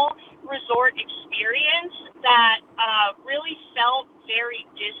whole resort experience that really felt very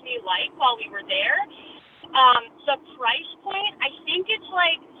Disney-like while we were there. The price point, I think it's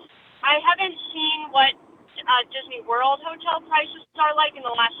like, I haven't seen what Disney World hotel prices are like in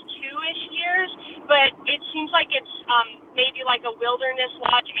the last 2-ish years, but it seems like it's maybe like a Wilderness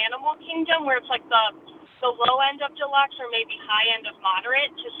Lodge Animal Kingdom, where it's like the low end of deluxe or maybe high end of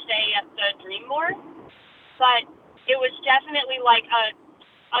moderate to stay at the Dreammore. But it was definitely like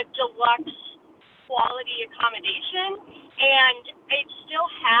a deluxe quality accommodation, and it still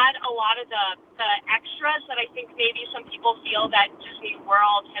had a lot of the extras that I think maybe some people feel that Disney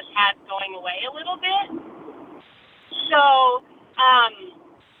World has had going away a little bit. So,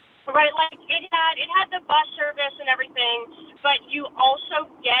 right, like it had the bus service and everything, but you also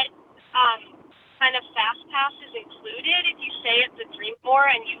get kind of fast passes included if you stay at the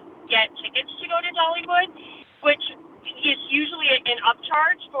Dreammore, and you get tickets to go to Dollywood, which is usually an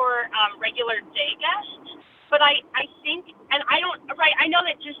upcharge for regular day guests. But I think, and I know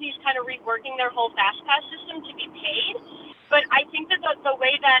that Disney's kind of reworking their whole fast pass system to be paid, but I think that the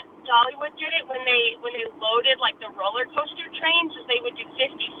way that Dollywood did it when they loaded like the roller coaster trains is they would do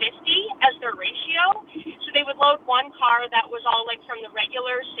 50-50 as their ratio. So they would load one car that was all like from the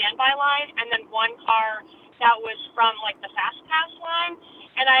regular standby line, and then one car that was from like the fast pass line.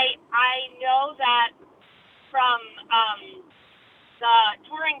 And I know that from the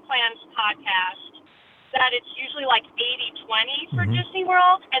Touring Plans podcast that it's usually like 80-20 for Disney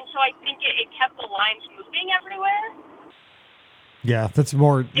World, and so I think it kept the lines moving everywhere. Yeah, that's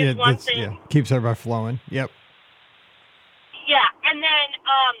more. Yeah, keeps everybody flowing. Yep. Yeah, and then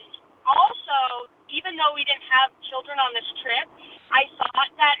also, even though we didn't have children on this trip, I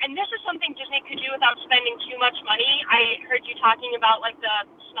thought that, and this is something Disney could do without spending too much money. I heard you talking about like the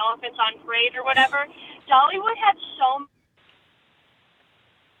snow elephants on parade or whatever. Dollywood had so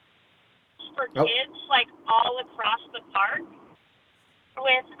for kids like all across the park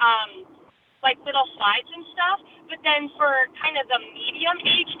with like little slides and stuff, but then for kind of the medium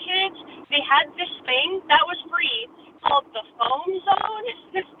age kids, they had this thing that was free called the foam zone.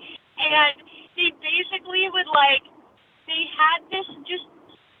 And they basically would like, they had this just,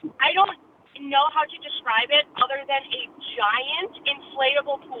 I don't know how to describe it other than a giant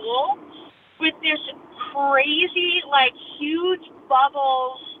inflatable pool with this crazy like huge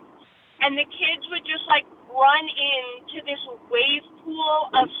bubbles, and the kids would just like run into this wave pool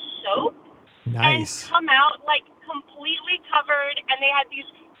of soap. Nice. And come out like completely covered, and they had these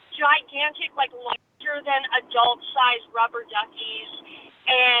gigantic, like larger than adult size rubber duckies,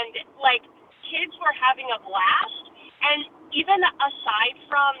 and like kids were having a blast. And even aside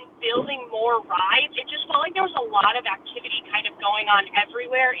from building more rides, it just felt like there was a lot of activity kind of going on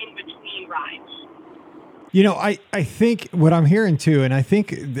everywhere in between rides. You know, I think what I'm hearing too, and I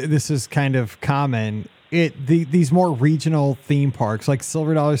think this is kind of common, these more regional theme parks like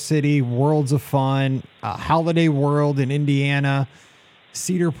Silver Dollar City, Worlds of Fun, Holiday World in Indiana,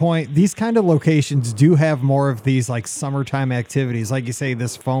 Cedar Point, these kind of locations do have more of these like summertime activities. Like you say,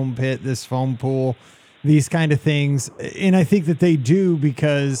 this foam pit, this foam pool, these kind of things. And I think that they do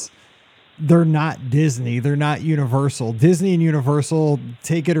because they're not Disney. They're not Universal. Disney and Universal,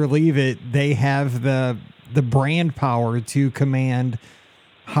 take it or leave it, they have the brand power to command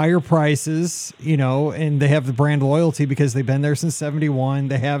higher prices, you know, and they have the brand loyalty because they've been there since 71.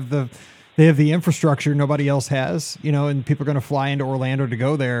 They have the infrastructure nobody else has, you know, and people are going to fly into Orlando to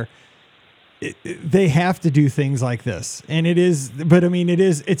go there. they have to do things like this. And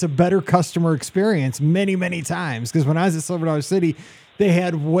it's a better customer experience many, many times. Because when I was at Silver Dollar City, they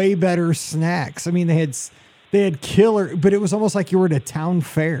had way better snacks. I mean, they had killer, but it was almost like you were at a town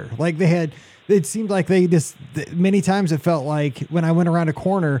fair. Like it seemed like many times it felt like when I went around a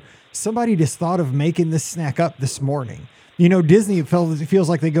corner, somebody just thought of making this snack up this morning. Disney, it feels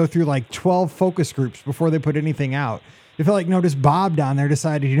like they go through like 12 focus groups before they put anything out. It felt like, just Bob down there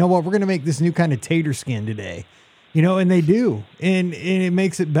decided, you know what, we're going to make this new kind of tater skin today, and they do. And it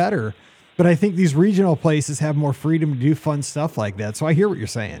makes it better. But I think these regional places have more freedom to do fun stuff like that. So I hear what you're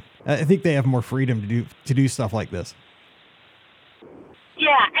saying. I think they have more freedom to do stuff like this.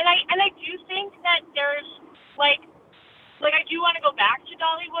 Yeah, and I do think that there's like I do want to go back to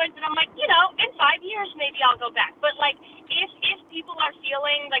Dollywood, but I'm like, in 5 years maybe I'll go back. But like if people are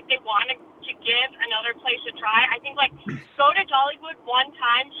feeling like they want to give another place a try, I think like go to Dollywood one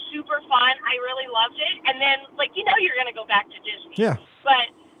time, super fun. I really loved it, and then you're gonna go back to Disney. Yeah. But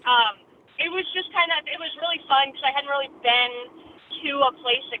it was just it was really fun because I hadn't really been to a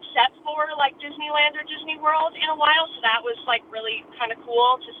place except for like Disneyland or Disney World in a while, so that was like really kind of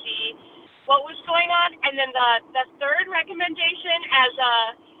cool to see what was going on. And then the third recommendation as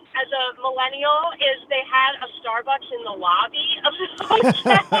a millennial is they had a Starbucks in the lobby of the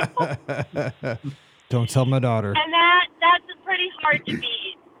hotel. Don't tell my daughter. And that's pretty hard to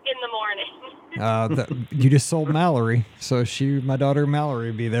beat in the morning. You just sold Mallory, so my daughter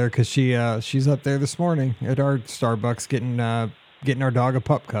Mallory will be there because she's up there this morning at our Starbucks getting our dog a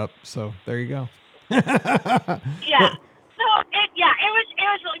pup cup. So there you go. Yeah. So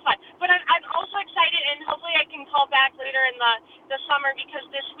it was really fun. But I'm also excited, and hopefully I can call back later in the summer because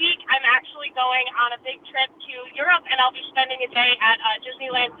this week I'm actually going on a big trip to Europe, and I'll be spending a day at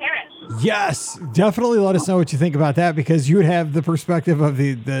Disneyland Paris. Yes, definitely let us know what you think about that, because you would have the perspective of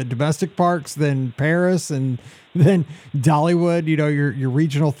the domestic parks, then Paris, and then Dollywood, your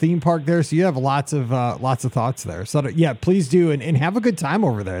regional theme park there. So you have lots of thoughts there. So yeah, please do. And have a good time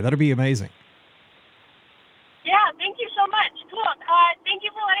over there. That'll be amazing. Yeah, thank you so much. Cool. Thank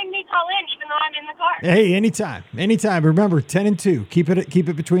you for letting me call in, even though I'm in the car. Hey, anytime. Remember, 10 and 2. Keep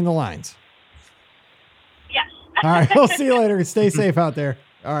it between the lines. Yes. All right. We'll see you later. Stay safe out there.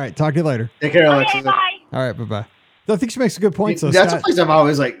 All right. Talk to you later. Take care, Alex. Okay, bye. All right. Bye-bye. I think she makes a good point. So that's Scott, a place I've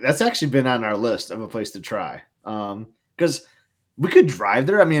always that's actually been on our list of a place to try. Because we could drive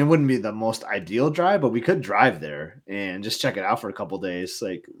there. I mean, it wouldn't be the most ideal drive, but we could drive there and just check it out for a couple days.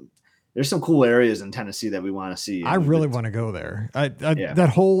 Like, there's some cool areas in Tennessee that we want to see. I really want to go there. That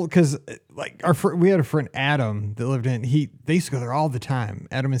whole, because like we had a friend Adam that lived in. They used to go there all the time.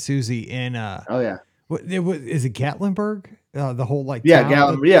 Adam and Susie in. Oh yeah. Is it Gatlinburg? The whole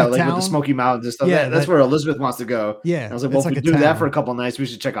town, with the town? Smoky Mountains and stuff. Yeah, that's where Elizabeth wants to go. Yeah, and I was like, well, if we do that for a couple of nights, we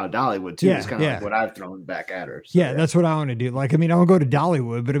should check out Dollywood too. Yeah, it's kind of like what I've thrown back at her. So, yeah, that's what I want to do. Like, I mean, I want to go to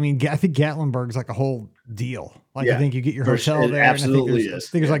Dollywood, but I mean, I think Gatlinburg's like a whole deal. Like, I think you get your hotel there. Absolutely and I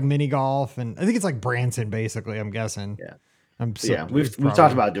think there's like mini golf, and I think it's like Branson, basically. I'm guessing. Yeah, we've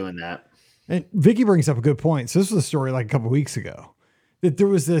talked about doing that. And Vicky brings up a good point. So this was a story like a couple of weeks ago that there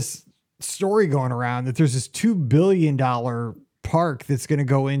was this story going around that there's this $2 billion park that's going to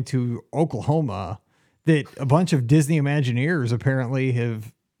go into Oklahoma that a bunch of Disney Imagineers apparently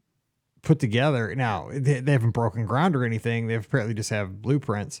have put together. Now, they haven't broken ground or anything. They apparently just have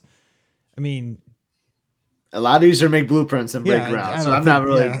blueprints. I mean, a lot easier to make blueprints than break ground. So I'm not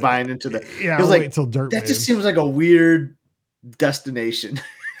really buying into that. Yeah, like, till dirt that just seems like a weird destination.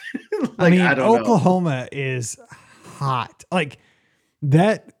 I don't know. Oklahoma is hot. Like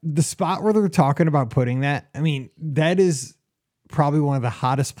that, the spot where they're talking about putting that, I mean, that is probably one of the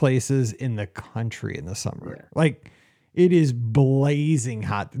hottest places in the country in the summer. Yeah. Like, it is blazing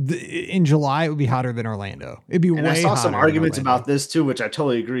hot. In July, it would be hotter than Orlando. It'd be way hotter. I saw some arguments about this too, which I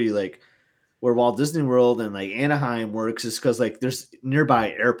totally agree. Like, where Walt Disney World and like Anaheim works is because like there's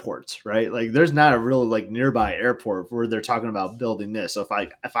nearby airports, right? Like, there's not a real like nearby airport where they're talking about building this. So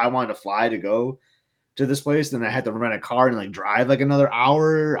if I wanted to fly to go to this place, then I had to rent a car and like drive like another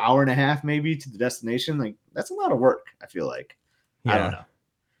hour and a half maybe to the destination. Like, that's a lot of work, I feel like. Yeah. I don't know.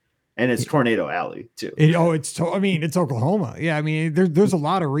 And it's Tornado Alley too. It's Oklahoma. Yeah. I mean, there's a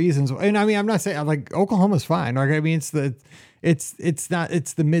lot of reasons. And I mean, I'm not saying like Oklahoma's fine. Like, I mean, it's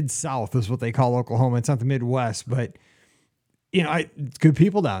the Mid-South is what they call Oklahoma. It's not the Midwest, but it's good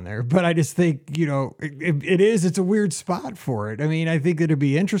people down there, but I just think, it's a weird spot for it. I mean, I think it'd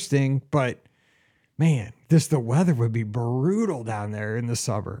be interesting, but man, the weather would be brutal down there in the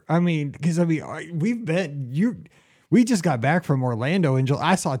summer. I mean, because we just got back from Orlando in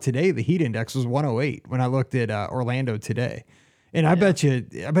July. I saw today the heat index was 108 when I looked at Orlando today. And I bet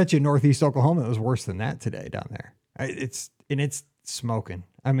you Northeast Oklahoma, it was worse than that today down there. It's smoking.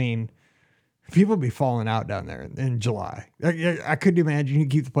 I mean, people be falling out down there in July. I couldn't imagine you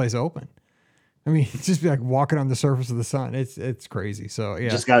keep the place open. I mean, it's just be like walking on the surface of the sun. It's crazy. So yeah,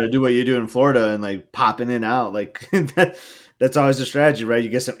 just got to do what you do in Florida and like popping in and out. Like that's always the strategy, right? You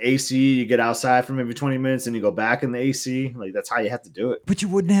get some AC, you get outside for maybe 20 minutes, and you go back in the AC. Like that's how you have to do it. But you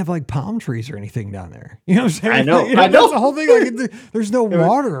wouldn't have like palm trees or anything down there. You know what I'm saying? I know. I know. That's the whole thing. Like there's no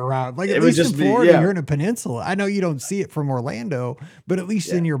water around. Like at least in Florida, you're in a peninsula. I know you don't see it from Orlando, but at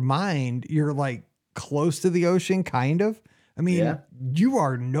least in your mind, you're like close to the ocean, kind of. I mean, you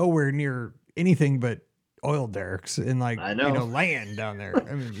are nowhere near anything but oil derricks and like land down there.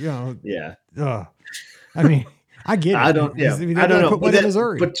 I mean, I mean, I get it. I don't know.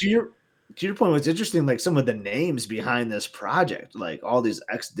 Missouri. But to your point, what's interesting, like some of the names behind this project, like all these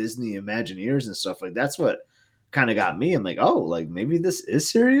ex-Disney Imagineers and stuff, like that's what kind of got me. I'm like, oh, like maybe this is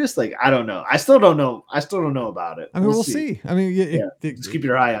serious. Like, I don't know. I still don't know about it. I mean, we'll see. I mean, just keep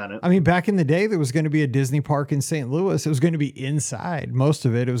your eye on it. I mean, back in the day, there was going to be a Disney park in St. Louis. It was going to be inside. Most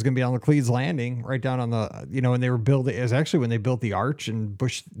of it was going to be on the Cleves Landing, right down on the, when they were building, it was actually when they built the arch and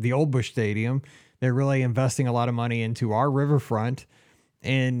the old Busch Stadium. They're really investing a lot of money into our riverfront.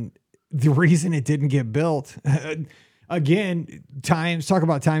 And the reason it didn't get built, again, talk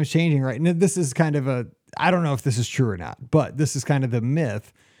about times changing, right? And this is kind of I don't know if this is true or not, but this is kind of the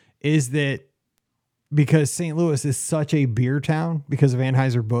myth, is that because St. Louis is such a beer town because of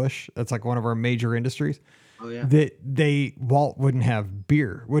Anheuser-Busch, that's like one of our major industries, that Walt wouldn't have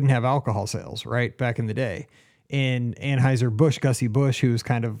beer, wouldn't have alcohol sales, right? Back in the day. And Anheuser-Busch, Gussie Busch, who's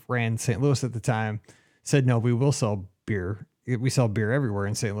kind of ran St. Louis at the time, said, no, we will sell beer. We sell beer everywhere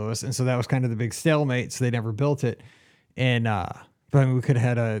in St. Louis. And so that was kind of the big stalemate. So they never built it. And, but I mean, we could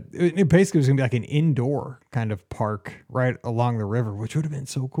have had it basically was going to be like an indoor kind of park right along the river, which would have been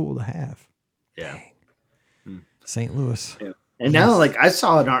so cool to have. Yeah. St. Louis. Yeah. And now, like I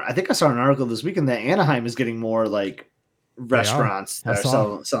think I saw an article this weekend that Anaheim is getting more like restaurants that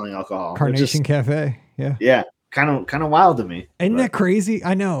are selling alcohol. Carnation Cafe. Yeah. Yeah. Kind of wild to me. Isn't that crazy?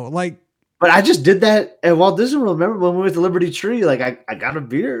 I know. Like, but I just did that at Walt Disney World. Remember when we went to Liberty Tree? Like I got a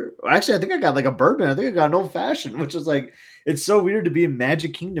beer. Actually, I think I got like a bourbon. I think I got an old fashioned, which is like, it's so weird to be in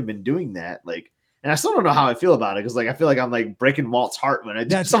Magic Kingdom and doing that. Like, and I still don't know how I feel about it because like I feel like I'm like breaking Walt's heart when I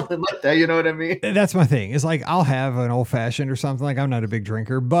do something like that. You know what I mean? That's my thing. It's like I'll have an old fashioned or something. Like I'm not a big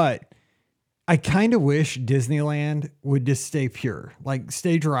drinker, but I kind of wish Disneyland would just stay pure, like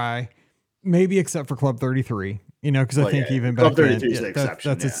stay dry, maybe except for Club 33. Because I think even back then,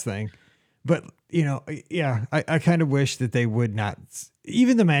 that's its thing. But, I kind of wish that they would not,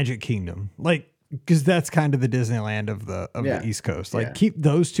 even the Magic Kingdom, like, because that's kind of the Disneyland of the East Coast. Like, keep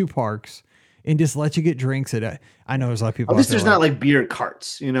those two parks and just let you get drinks at I know there's a lot of people. At least there's not like beer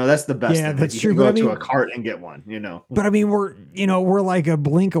carts. That's the best. Yeah, that's true. You can go to a cart and get one. But I mean, we're like a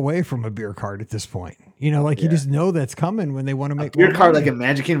blink away from a beer cart at this point. You just know that's coming when they want to make a beer cart like a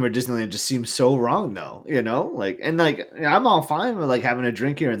Magic Kingdom or Disneyland just seems so wrong though. I'm all fine with like having a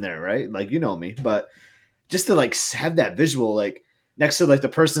drink here and there, right? Like me, but just to like have that visual like next to like the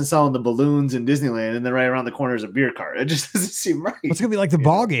person selling the balloons in Disneyland, and then right around the corner is a beer cart. It just doesn't seem right. It's gonna be like the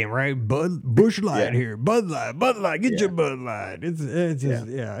ball game, right? Busch Light here, Bud Light, get your Bud Light. It's just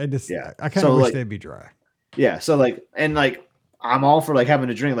I kind of wish they'd be dry. Yeah, so like I'm all for like having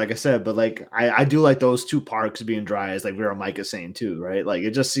a drink, like I said, but like I do like those two parks being dry, as like Vera Mike is saying too, right? Like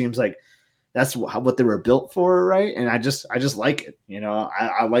it just seems like that's what they were built for, right? And I just like it,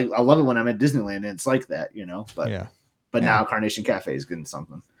 I love it when I'm at Disneyland and it's like that, But now Carnation Cafe is getting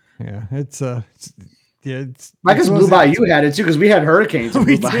something. Yeah, it's I guess Blue Bayou had it too because we had hurricanes.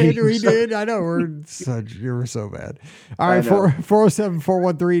 We did. I know you were so bad. All right,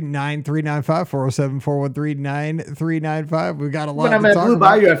 407-413-9395, 407-413-9395. We got a lot. When I'm at Blue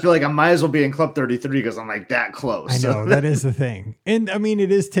Bayou, I feel like I might as well be in Club 33 because I'm like that close. I know that is the thing, and I mean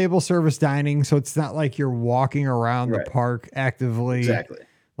it is table service dining, so it's not like you're walking around the park actively. Exactly.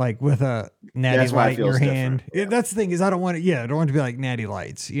 Like with a natty light in your hand. That's the thing is I don't want it. Yeah, I don't want it to be like natty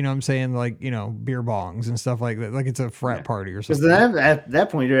lights. You know what I'm saying? Like, beer bongs and stuff like that. Like it's a frat party or something. Because at that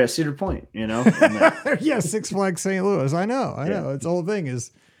point, you're at Cedar Point, Yeah, Six Flags St. Louis. I know. It's the whole thing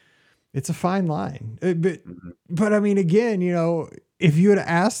is it's a fine line. But I mean, again, if you had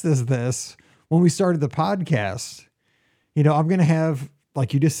asked us this when we started the podcast, I'm going to have,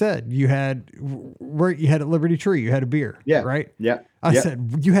 like you just said, you had at Liberty Tree, you had a beer. Yeah. Right. Yeah. I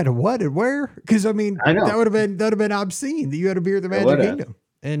said, you had a what and where? Because I mean, I know. that would have been obscene that you had a beer at the Magic Kingdom.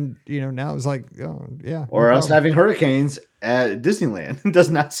 And now it's like, oh yeah. Or us having hurricanes at Disneyland. It does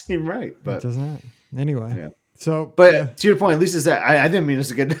not seem right. But it does not. Anyway. Yeah. So, But yeah. to your point, at least is that I didn't mean us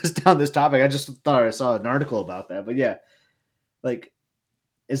to get this down this topic. I just thought I saw an article about that. But yeah, like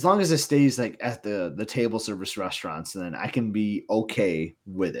as long as it stays like at the table service restaurants, then I can be okay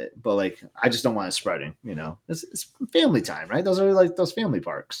with it. But like I just don't want it spreading. It's family time, right? Those are like those family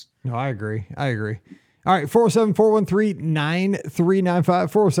parks. No, I agree. All right, 407-413-9395,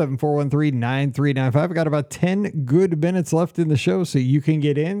 407-413-9395. I got about 10 good minutes left in the show, so you can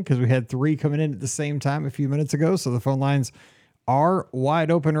get in because we had 3 coming in at the same time a few minutes ago. So the phone lines are wide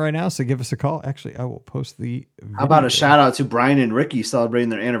open right now, so give us a call. Actually, I will post the video. How about a shout out to Brian and Ricky celebrating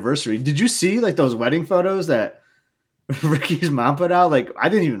their anniversary? Did you see like those wedding photos that Ricky's mom put out? Like I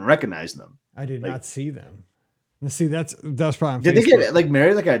didn't even recognize them. I did not see them. Let's see, that's probably on Did Facebook. they get like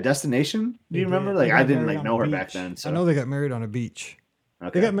married like at a destination? Do you remember? They Like got I didn't married like on know a her beach. back then. So. I know they got married on a beach.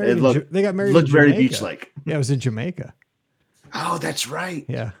 Okay. They got married. They got married. Looked in very Jamaica. beach-like. Yeah, it was in Jamaica. Oh, that's right.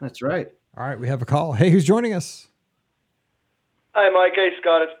 Yeah, that's right. All right, we have a call. Hey, who's joining us? Hi, Mike. Hey,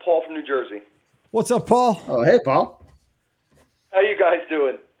 Scott. It's Paul from New Jersey. What's up, Paul? Oh, hey, Paul. How you guys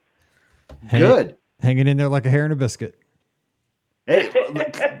doing? Good. Hanging in there like a hair in a biscuit. Hey,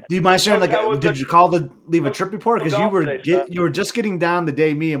 do you mind sharing? Did you call to leave a trip report? Because you were just getting down the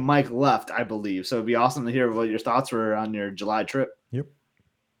day me and Mike left, I believe. So it'd be awesome to hear what your thoughts were on your July trip. Yep.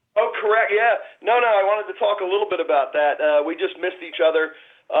 Oh, correct. Yeah. No. I wanted to talk a little bit about that. We just missed each other.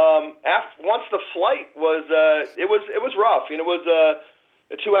 Once the flight was, it was rough. It was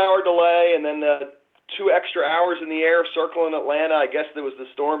a 2-hour delay, and then 2 extra hours in the air circling Atlanta. I guess there was the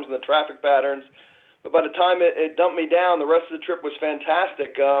storms and the traffic patterns. But by the time it dumped me down, the rest of the trip was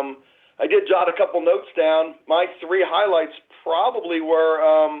fantastic. I did jot a couple notes down. My 3 highlights probably were,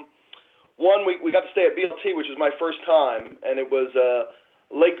 one, we got to stay at BLT, which was my first time, and it was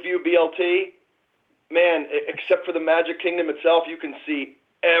Lakeview BLT. Man, except for the Magic Kingdom itself, you can see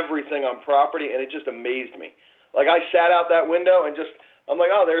everything on property, and it just amazed me. Like, I sat out that window and I'm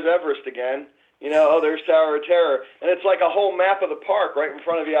like, oh, there's Everest again. There's Tower of Terror. And it's like a whole map of the park right in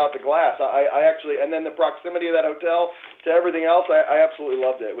front of you out the glass. I actually, and then the proximity of that hotel to everything else, I absolutely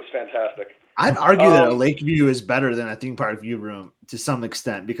loved it. It was fantastic. I'd argue that a lake view is better than a theme park view room to some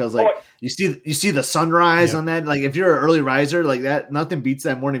extent because you see the sunrise on that. Like if you're an early riser like that, nothing beats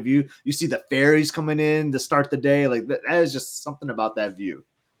that morning view. You see the ferries coming in to start the day. Like that is just something about that view.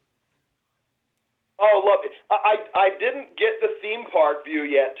 Oh, love it. I didn't get the theme park view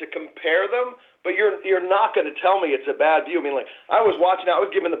yet to compare them, but you're not going to tell me it's a bad view. I mean, like I was watching, I was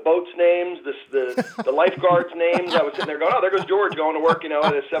giving the boats names, the lifeguards names. I was sitting there going, oh, there goes George going to work, at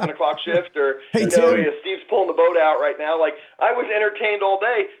a 7:00 shift, or hey, Steve's pulling the boat out right now. Like I was entertained all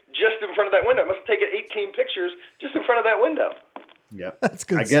day just in front of that window. I must have taken 18 pictures just in front of that window. Yeah, that's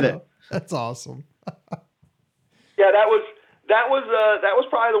good. I get it. That's awesome. Yeah, that was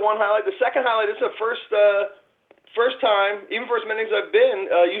probably the one highlight. The second highlight is the first time, even for as many as I've been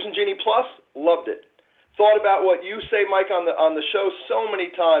using Genie Plus, loved it. Thought about what you say, Mike, on the show so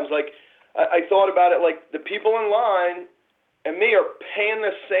many times. Like I thought about it, like the people in line and me are paying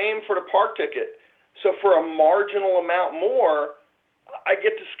the same for the park ticket. So for a marginal amount more, I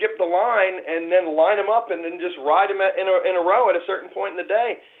get to skip the line and then line them up and then just ride them in a row at a certain point in the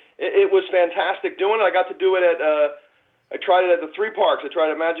day. It was fantastic doing it. I got to do it at. I tried it at the 3 parks. I tried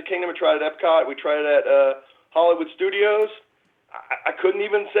it at Magic Kingdom. I tried it at Epcot. We tried it at Hollywood Studios. I couldn't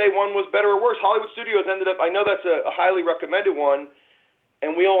even say one was better or worse. Hollywood Studios ended up, I know that's a highly recommended one,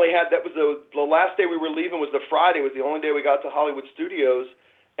 and we only had, that was the last day we were leaving was the Friday, was the only day we got to Hollywood Studios.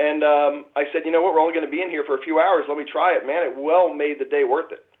 And I said, you know what, we're only going to be in here for a few hours. Let me try it. Man, it well made the day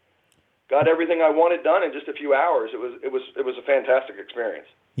worth it. Got everything I wanted done in just a few hours. It was a fantastic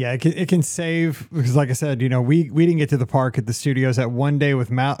experience. Yeah, it can save because, like I said, we didn't get to the park at the studios that one day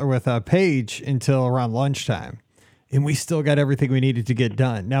with Paige until around lunchtime, and we still got everything we needed to get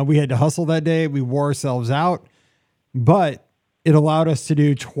done. Now we had to hustle that day; we wore ourselves out, but it allowed us to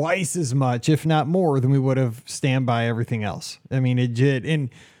do twice as much, if not more, than we would have stand by everything else. I mean, it did, and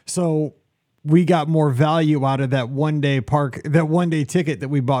so we got more value out of that one day ticket that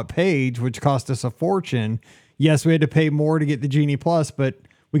we bought Paige, which cost us a fortune. Yes, we had to pay more to get the Genie Plus, but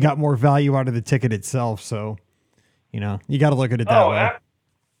we got more value out of the ticket itself. So, you got to look at it that way.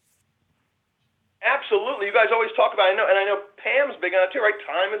 Absolutely. You guys always talk about, I know Pam's big on it too, right?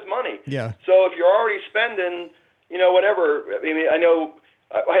 Time is money. Yeah. So if you're already spending, whatever, I mean, I know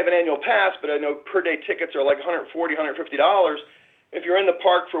I have an annual pass, but I know per day tickets are like $140, $150. If you're in the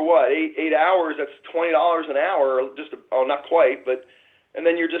park for what, 8 hours, that's $20 an hour, not quite, but, and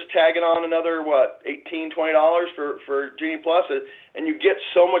then you're just tagging on another, $18, $20 for Genie Plus, and you get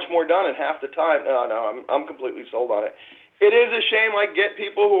so much more done in half the time. No, I'm completely sold on it. It is a shame I get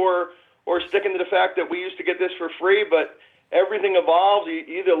people who are or sticking to the fact that we used to get this for free, but everything evolves. You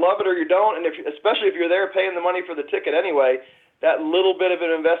either love it or you don't, and especially if you're there paying the money for the ticket anyway, that little bit of an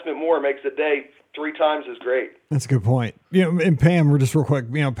investment more makes the day 3 times as great. That's a good point. And Pam, we're just real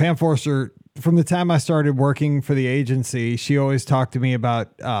quick, Pam Forster, from the time I started working for the agency, she always talked to me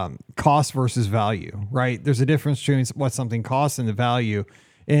about cost versus value, right? There's a difference between what something costs and the value.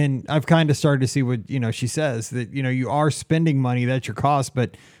 And I've kind of started to see what, she says that, you are spending money, that's your cost,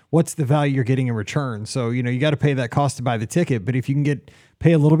 but what's the value you're getting in return? So, you got to pay that cost to buy the ticket, but if you can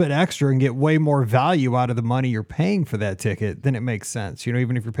pay a little bit extra and get way more value out of the money you're paying for that ticket, then it makes sense.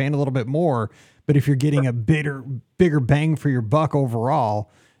 Even if you're paying a little bit more, but if you're getting a bigger bang for your buck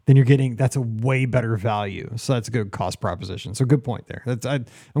overall, then that's a way better value. So that's a good cost proposition. So good point there.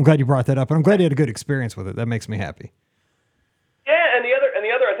 I'm glad you brought that up, and I'm glad you had a good experience with it. That makes me happy. Yeah, and the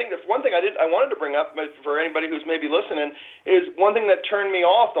other, I think that's one thing I wanted to bring up for anybody who's maybe listening is one thing that turned me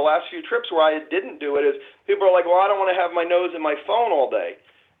off the last few trips where I didn't do it is people are like, well, I don't want to have my nose in my phone all day.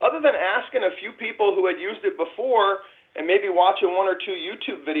 Other than asking a few people who had used it before and maybe watching 1 or 2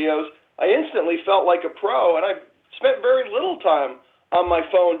 YouTube videos, I instantly felt like a pro, and I spent very little time on my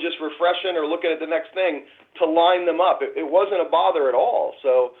phone just refreshing or looking at the next thing to line them up. It wasn't a bother at all.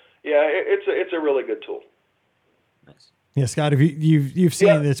 So yeah, it's a really good tool. Nice. Yeah, Scott, you've seen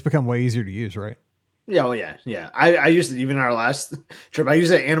that it's become way easier to use, right? Yeah, well, yeah. I used it even our last trip. I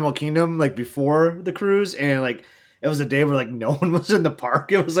used it at Animal Kingdom like before the cruise, and like it was a day where like no one was in the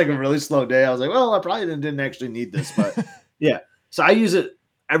park. It was like a really slow day. I was like, well, I probably didn't actually need this, but yeah. So I use it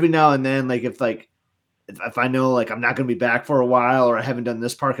every now and then, like if I know like I'm not going to be back for a while, or I haven't done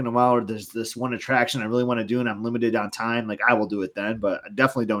this park in a while, or there's this one attraction I really want to do and I'm limited on time, like I will do it then. But I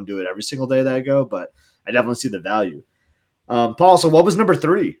definitely don't do it every single day that I go. But I definitely see the value. Paul, so what was number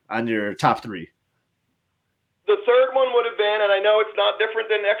 3 on your top 3? The third one would have been, and I know it's not different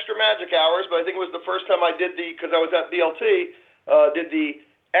than Extra Magic Hours, but I think it was the first time I did because I was at BLT, did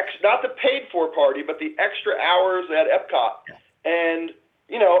not the paid for party, but the extra hours at Epcot. And,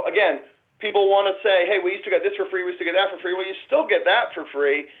 again, people want to say, hey, we used to get this for free, we used to get that for free. Well, you still get that for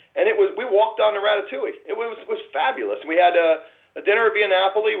free. And we walked on to Ratatouille. It was fabulous. We had a dinner at Via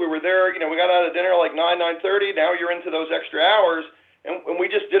Napoli. We were there, we got out of dinner like 9:30. Now you're into those extra hours. And we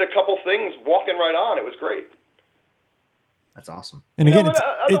just did a couple things walking right on. It was great. That's awesome. And again,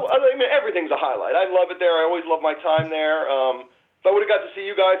 everything's a highlight. I love it there. I always love my time there. If I would have got to see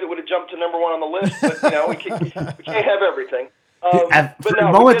you guys, it would have jumped to number 1 on the list. But, we can't have everything. For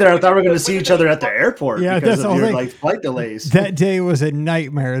a moment there, I thought we were going to see each other at the airport because of your flight delays. That day was a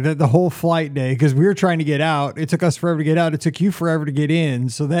nightmare. The whole flight day, because we were trying to get out. It took us forever to get out. It took you forever to get in.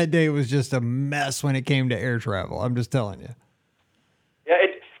 So that day was just a mess when it came to air travel. I'm just telling you. Yeah,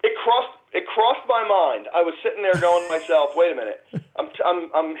 it crossed my mind. I was sitting there going to myself, wait a minute.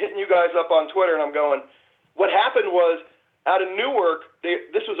 I'm hitting you guys up on Twitter, and I'm going, what happened was out of Newark,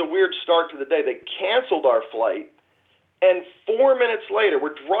 this was a weird start to the day. They canceled our flight. And 4 minutes later,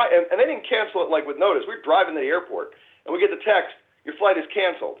 we're driving, and they didn't cancel it like with notice. We're driving to the airport, and we get the text, your flight is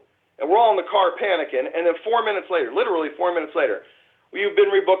canceled. And we're all in the car panicking, and then 4 minutes later, literally 4 minutes later, you've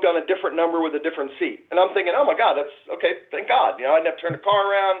been rebooked on a different number with a different seat. And I'm thinking, oh my God, that's okay, thank God. I didn't have to turn the car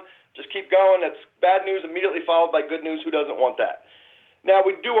around, just keep going. That's bad news immediately followed by good news. Who doesn't want that? Now,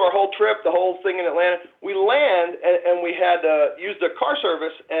 we do our whole trip, the whole thing in Atlanta. We land, and we had used the car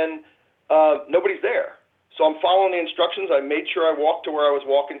service, and nobody's there. So I'm following the instructions. I made sure I walked to where I was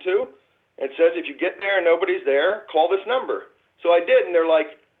walking to. It says, if you get there and nobody's there, call this number. So I did, and they're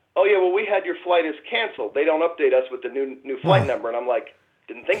like, oh, yeah, well, we had your flight is canceled. They don't update us with the new flight number. And I'm like,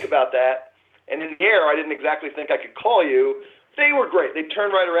 didn't think about that. And in the air, I didn't exactly think I could call you. They were great. They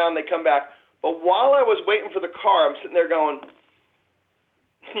turned right around. They come back. But while I was waiting for the car, I'm sitting there going,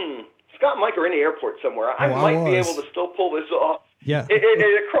 Scott and Mike are in the airport somewhere. I might be able to still pull this off. Yeah,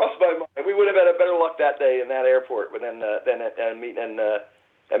 it crossed my mind. We would have had a better luck that day in that airport than meeting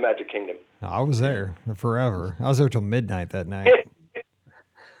at Magic Kingdom. I was there forever. I was there till midnight that night.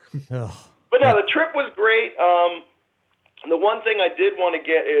 But no, the trip was great. The one thing I did want to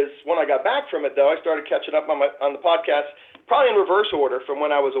get is when I got back from it, though, I started catching up on the podcast, probably in reverse order from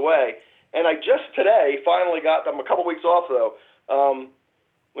when I was away. And I just today finally got. I'm a couple weeks off though.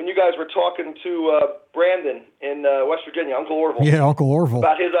 When you guys were talking to Brandon in West Virginia, Uncle Orville. Yeah, Uncle Orville.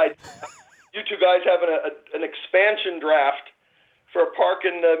 About his idea. You two guys having an expansion draft for a park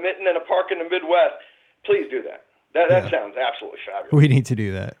in Minton and a park in the Midwest. Please do that. That sounds absolutely fabulous. We need to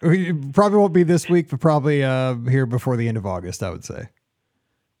do that. We probably won't be this week, but probably here before the end of August, I would say.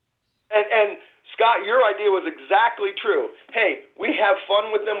 And Scott, your idea was exactly true. Hey, we have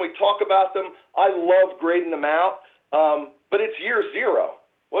fun with them. We talk about them. I love grading them out. But it's year 0.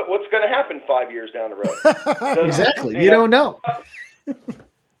 what's going to happen 5 years down the road? Exactly. You don't know.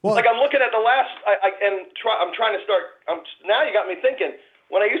 Well, Like I'm looking at the last, I'm trying to start. Now you got me thinking.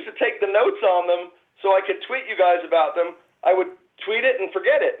 When I used to take the notes on them so I could tweet you guys about them, I would tweet it and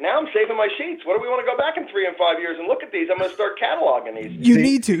forget it. Now I'm saving my sheets. What do we want to go back in 3 and 5 years and look at these? I'm going to start cataloging these. you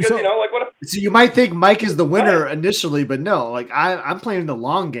need to. Because, So, you know, like what if, So you might think Mike is the winner initially, but no. Like I'm playing the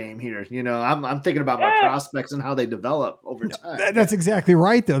long game here. You know, I'm thinking about my prospects and how they develop over time. that's exactly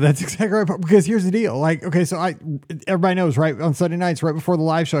right, though. That's exactly right. Because here's the deal. Like, okay, so everybody knows, right? On Sunday nights, right before the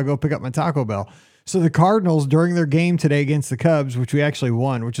live show, I go pick up my Taco Bell. So the Cardinals, during their game today against the Cubs, which we actually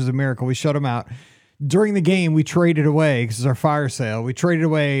won, which is a miracle, we shut them out. During the game, we traded away, because it's our fire sale, we traded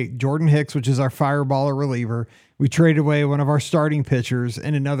away Jordan Hicks, which is our fireballer reliever. We traded away one of our starting pitchers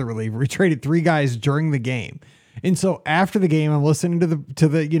and another reliever. We traded 3 guys during the game. And so after the game, I'm listening to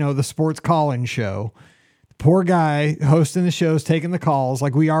the the sports call-in show. The poor guy hosting the shows, taking the calls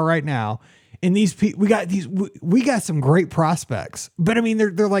like we are right now. And these people, we got some great prospects, but I mean,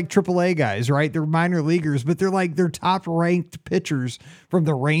 they're like AAA guys, right? They're minor leaguers, but they're top ranked pitchers from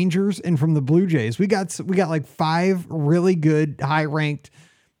the Rangers and from the Blue Jays. We got like 5 really good, high ranked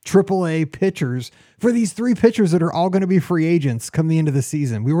AAA pitchers for these 3 pitchers that are all going to be free agents come the end of the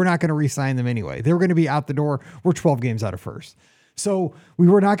season. We were not going to re-sign them anyway. They were going to be out the door. We're 12 games out of first. So we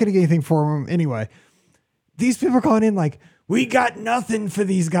were not going to get anything for them anyway. These people are calling in like, we got nothing for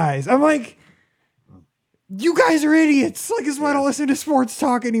these guys. I'm like, you guys are idiots. Like, it's why I don't listen to sports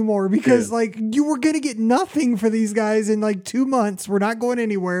talk anymore, because like you were going to get nothing for these guys in like 2 months. We're not going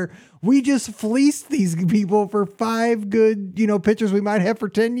anywhere. We just fleeced these people for 5 good, pitchers we might have for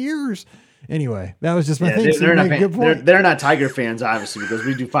 10 years. Anyway, that was just my thing. They're not Tiger fans, obviously, because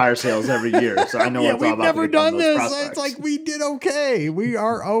we do fire sales every year. So I know what's all we've about. Never done this. Prospects. It's like we did okay. We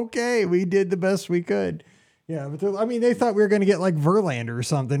are okay. We did the best we could. Yeah, but they thought we were going to get like Verlander or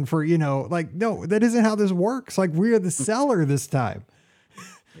something for, no, that isn't how this works. Like, we are the seller this time.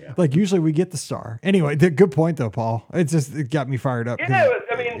 Yeah. Like, usually we get the star. Anyway, good point though, Paul. It got me fired up. Scott brought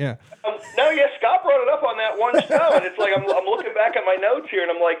it up on that one show, and it's like I'm looking back at my notes here,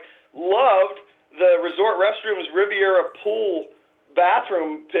 and I'm like, loved the Resort Restrooms Riviera Pool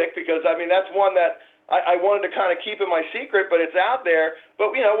bathroom pick, because that's one that I wanted to kind of keep in my secret, but it's out there.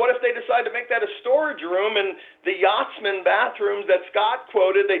 But, what if they decide to make that a storage room, and the Yachtsman bathrooms that Scott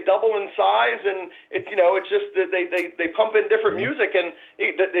quoted, they double in size, and it's just that they pump in different music, and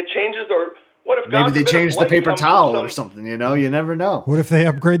it changes, or what if maybe they change the paper towel or something, you never know. What if they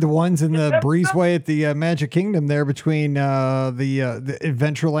upgrade the ones in the breezeway at the Magic Kingdom there between the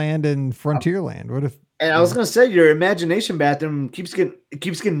Adventureland and Frontierland? What if? And I was gonna say, your imagination bathroom keeps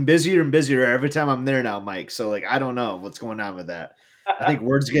getting busier and busier every time I'm there now, Mike. So like, I don't know what's going on with that. I think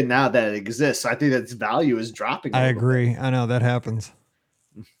word's getting out that it exists. So I think that its value is dropping. I agree. I know that happens.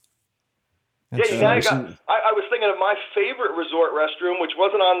 I was thinking of my favorite resort restroom, which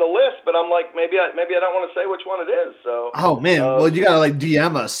wasn't on the list, but I'm like, maybe I don't want to say which one it is. So. Oh man, well you gotta like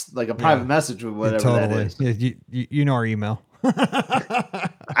DM us like a private message with whatever that is. Yeah, you know our email.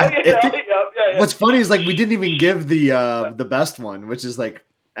 What's funny is like we didn't even give the best one, which is like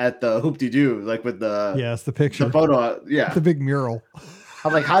at the Hoop-de-Doo, like with the it's the picture, the photo, the big mural.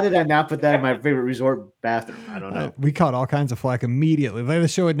 I'm like, how did I not put that in my favorite resort bathroom? I don't know. We caught all kinds of flack immediately. Like, the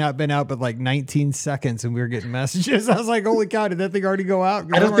show had not been out but like 19 seconds, and we were getting messages. I was like, holy cow, did that thing already go out?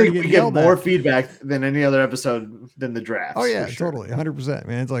 I don't think we get more feedback than any other episode than the draft. Oh yeah, totally, 100%,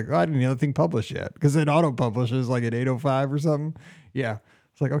 man. It's like, I didn't know the thing published yet, because it auto publishes like at 8:05 or something. Yeah,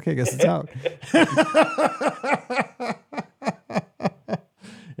 it's like, okay, I guess it's out.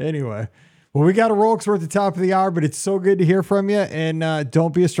 Anyway. Well, we got to roll because we're at the top of the hour, but it's so good to hear from you. And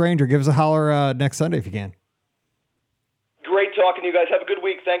don't be a stranger. Give us a holler next Sunday if you can. Great talking to you guys. Have a good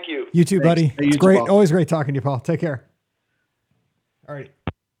week. Thank you. You too, buddy. Hey, it's great. Always great talking to you, Paul. Take care. All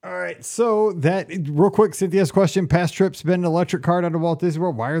right. So that real quick, Cynthia's question: past trips been an electric car down to Walt Disney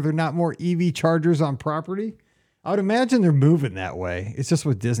World. Why are there not more EV chargers on property? I would imagine they're moving that way. It's just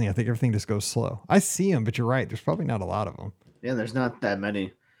with Disney. I think everything just goes slow. I see them, but you're right. There's probably not a lot of them. Yeah, there's not that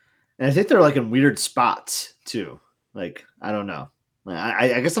many. And I think they're like in weird spots too. Like, I don't know.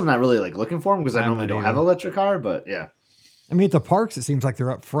 I guess I'm not really like looking for them because I normally don't have an electric car, but yeah. I mean, at the parks, it seems like they're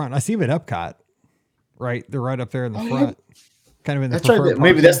up front. I see them at Epcot, right? They're right up there in the front. Yeah. Kind of in the That's right.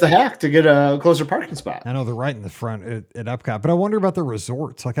 Maybe that's the hack to get a closer parking spot. I know they're right in the front at Epcot, but I wonder about the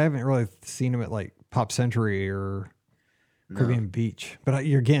resorts. Like, I haven't really seen them at like Pop Century or Caribbean Beach, but I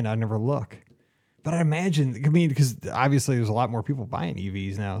never look. But I imagine, because obviously there's a lot more people buying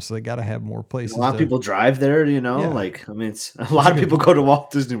EVs now, so they got to have more places. A lot of people drive there, it's a lot of people go to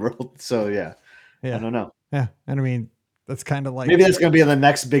Walt Disney World. So yeah, I don't know. Yeah. And That's kind of like maybe that's going to be the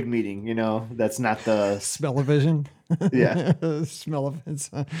next big meeting. That's not the smell-o-vision. Yeah. Smell-o-vits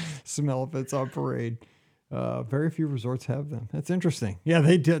on parade. Very few resorts have them. That's interesting. Yeah,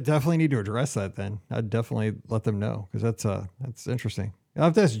 they definitely need to address that then. I'd definitely let them know because that's interesting. I'll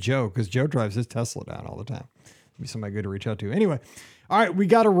have to ask Joe because Joe drives his Tesla down all the time. Be somebody good to reach out to. Anyway, all right, we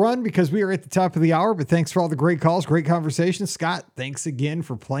got to run because we are at the top of the hour, but thanks for all the great calls, great conversation. Scott, thanks again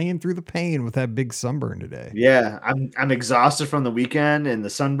for playing through the pain with that big sunburn today. Yeah, I'm exhausted from the weekend and the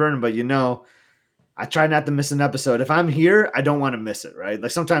sunburn, but I try not to miss an episode. If I'm here, I don't want to miss it, right?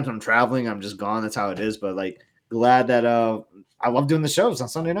 Like sometimes I'm traveling, I'm just gone. That's how it is. But like glad that I love doing the shows on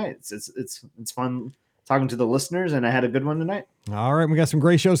Sunday nights. It's fun talking to the listeners, and I had a good one tonight. All right, we got some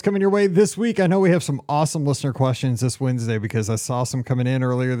great shows coming your way this week. I know we have some awesome listener questions this Wednesday because I saw some coming in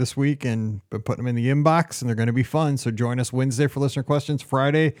earlier this week and been putting them in the inbox, and they're going to be fun. So join us Wednesday for listener questions,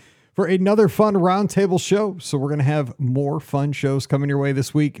 Friday for another fun roundtable show. So we're going to have more fun shows coming your way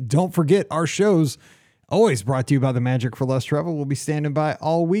this week. Don't forget our shows, always brought to you by the Magic for Less Travel. We'll be standing by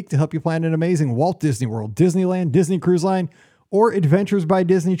all week to help you plan an amazing Walt Disney World, Disneyland, Disney Cruise Line, or Adventures by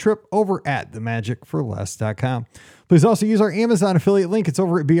Disney trip over at themagicforless.com. Please also use our Amazon affiliate link. It's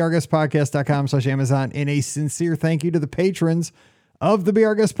over at beourguestpodcast.com/Amazon. And a sincere thank you to the patrons of the Be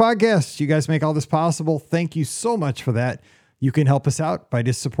Our Guest Podcast. You guys make all this possible. Thank you so much for that. You can help us out by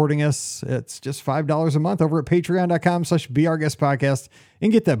just supporting us. It's just $5 a month over at patreon.com/beourguestpodcast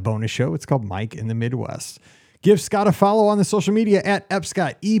and get that bonus show. It's called Mike in the Midwest. Give Scott a follow on the social media at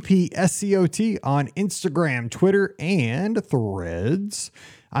Epscott, EPSCOT on Instagram, Twitter, and Threads.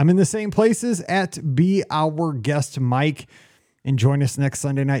 I'm in the same places at Be Our Guest Mike. And join us next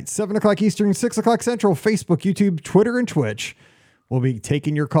Sunday night, 7 o'clock Eastern, 6 o'clock Central, Facebook, YouTube, Twitter, and Twitch. We'll be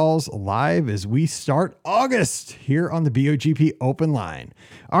taking your calls live as we start August here on the BOGP Open Line.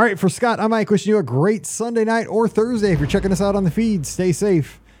 All right, for Scott, I'm Mike, wishing you a great Sunday night or Thursday. If you're checking us out on the feed, stay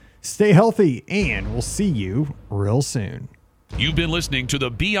safe. Stay healthy, and we'll see you real soon. You've been listening to the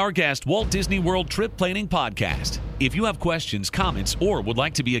Be Our Guest Walt Disney World Trip Planning Podcast. If you have questions, comments, or would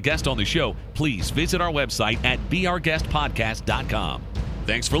like to be a guest on the show, please visit our website at beourguestpodcast.com.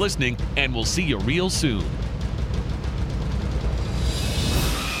 Thanks for listening, and we'll see you real soon.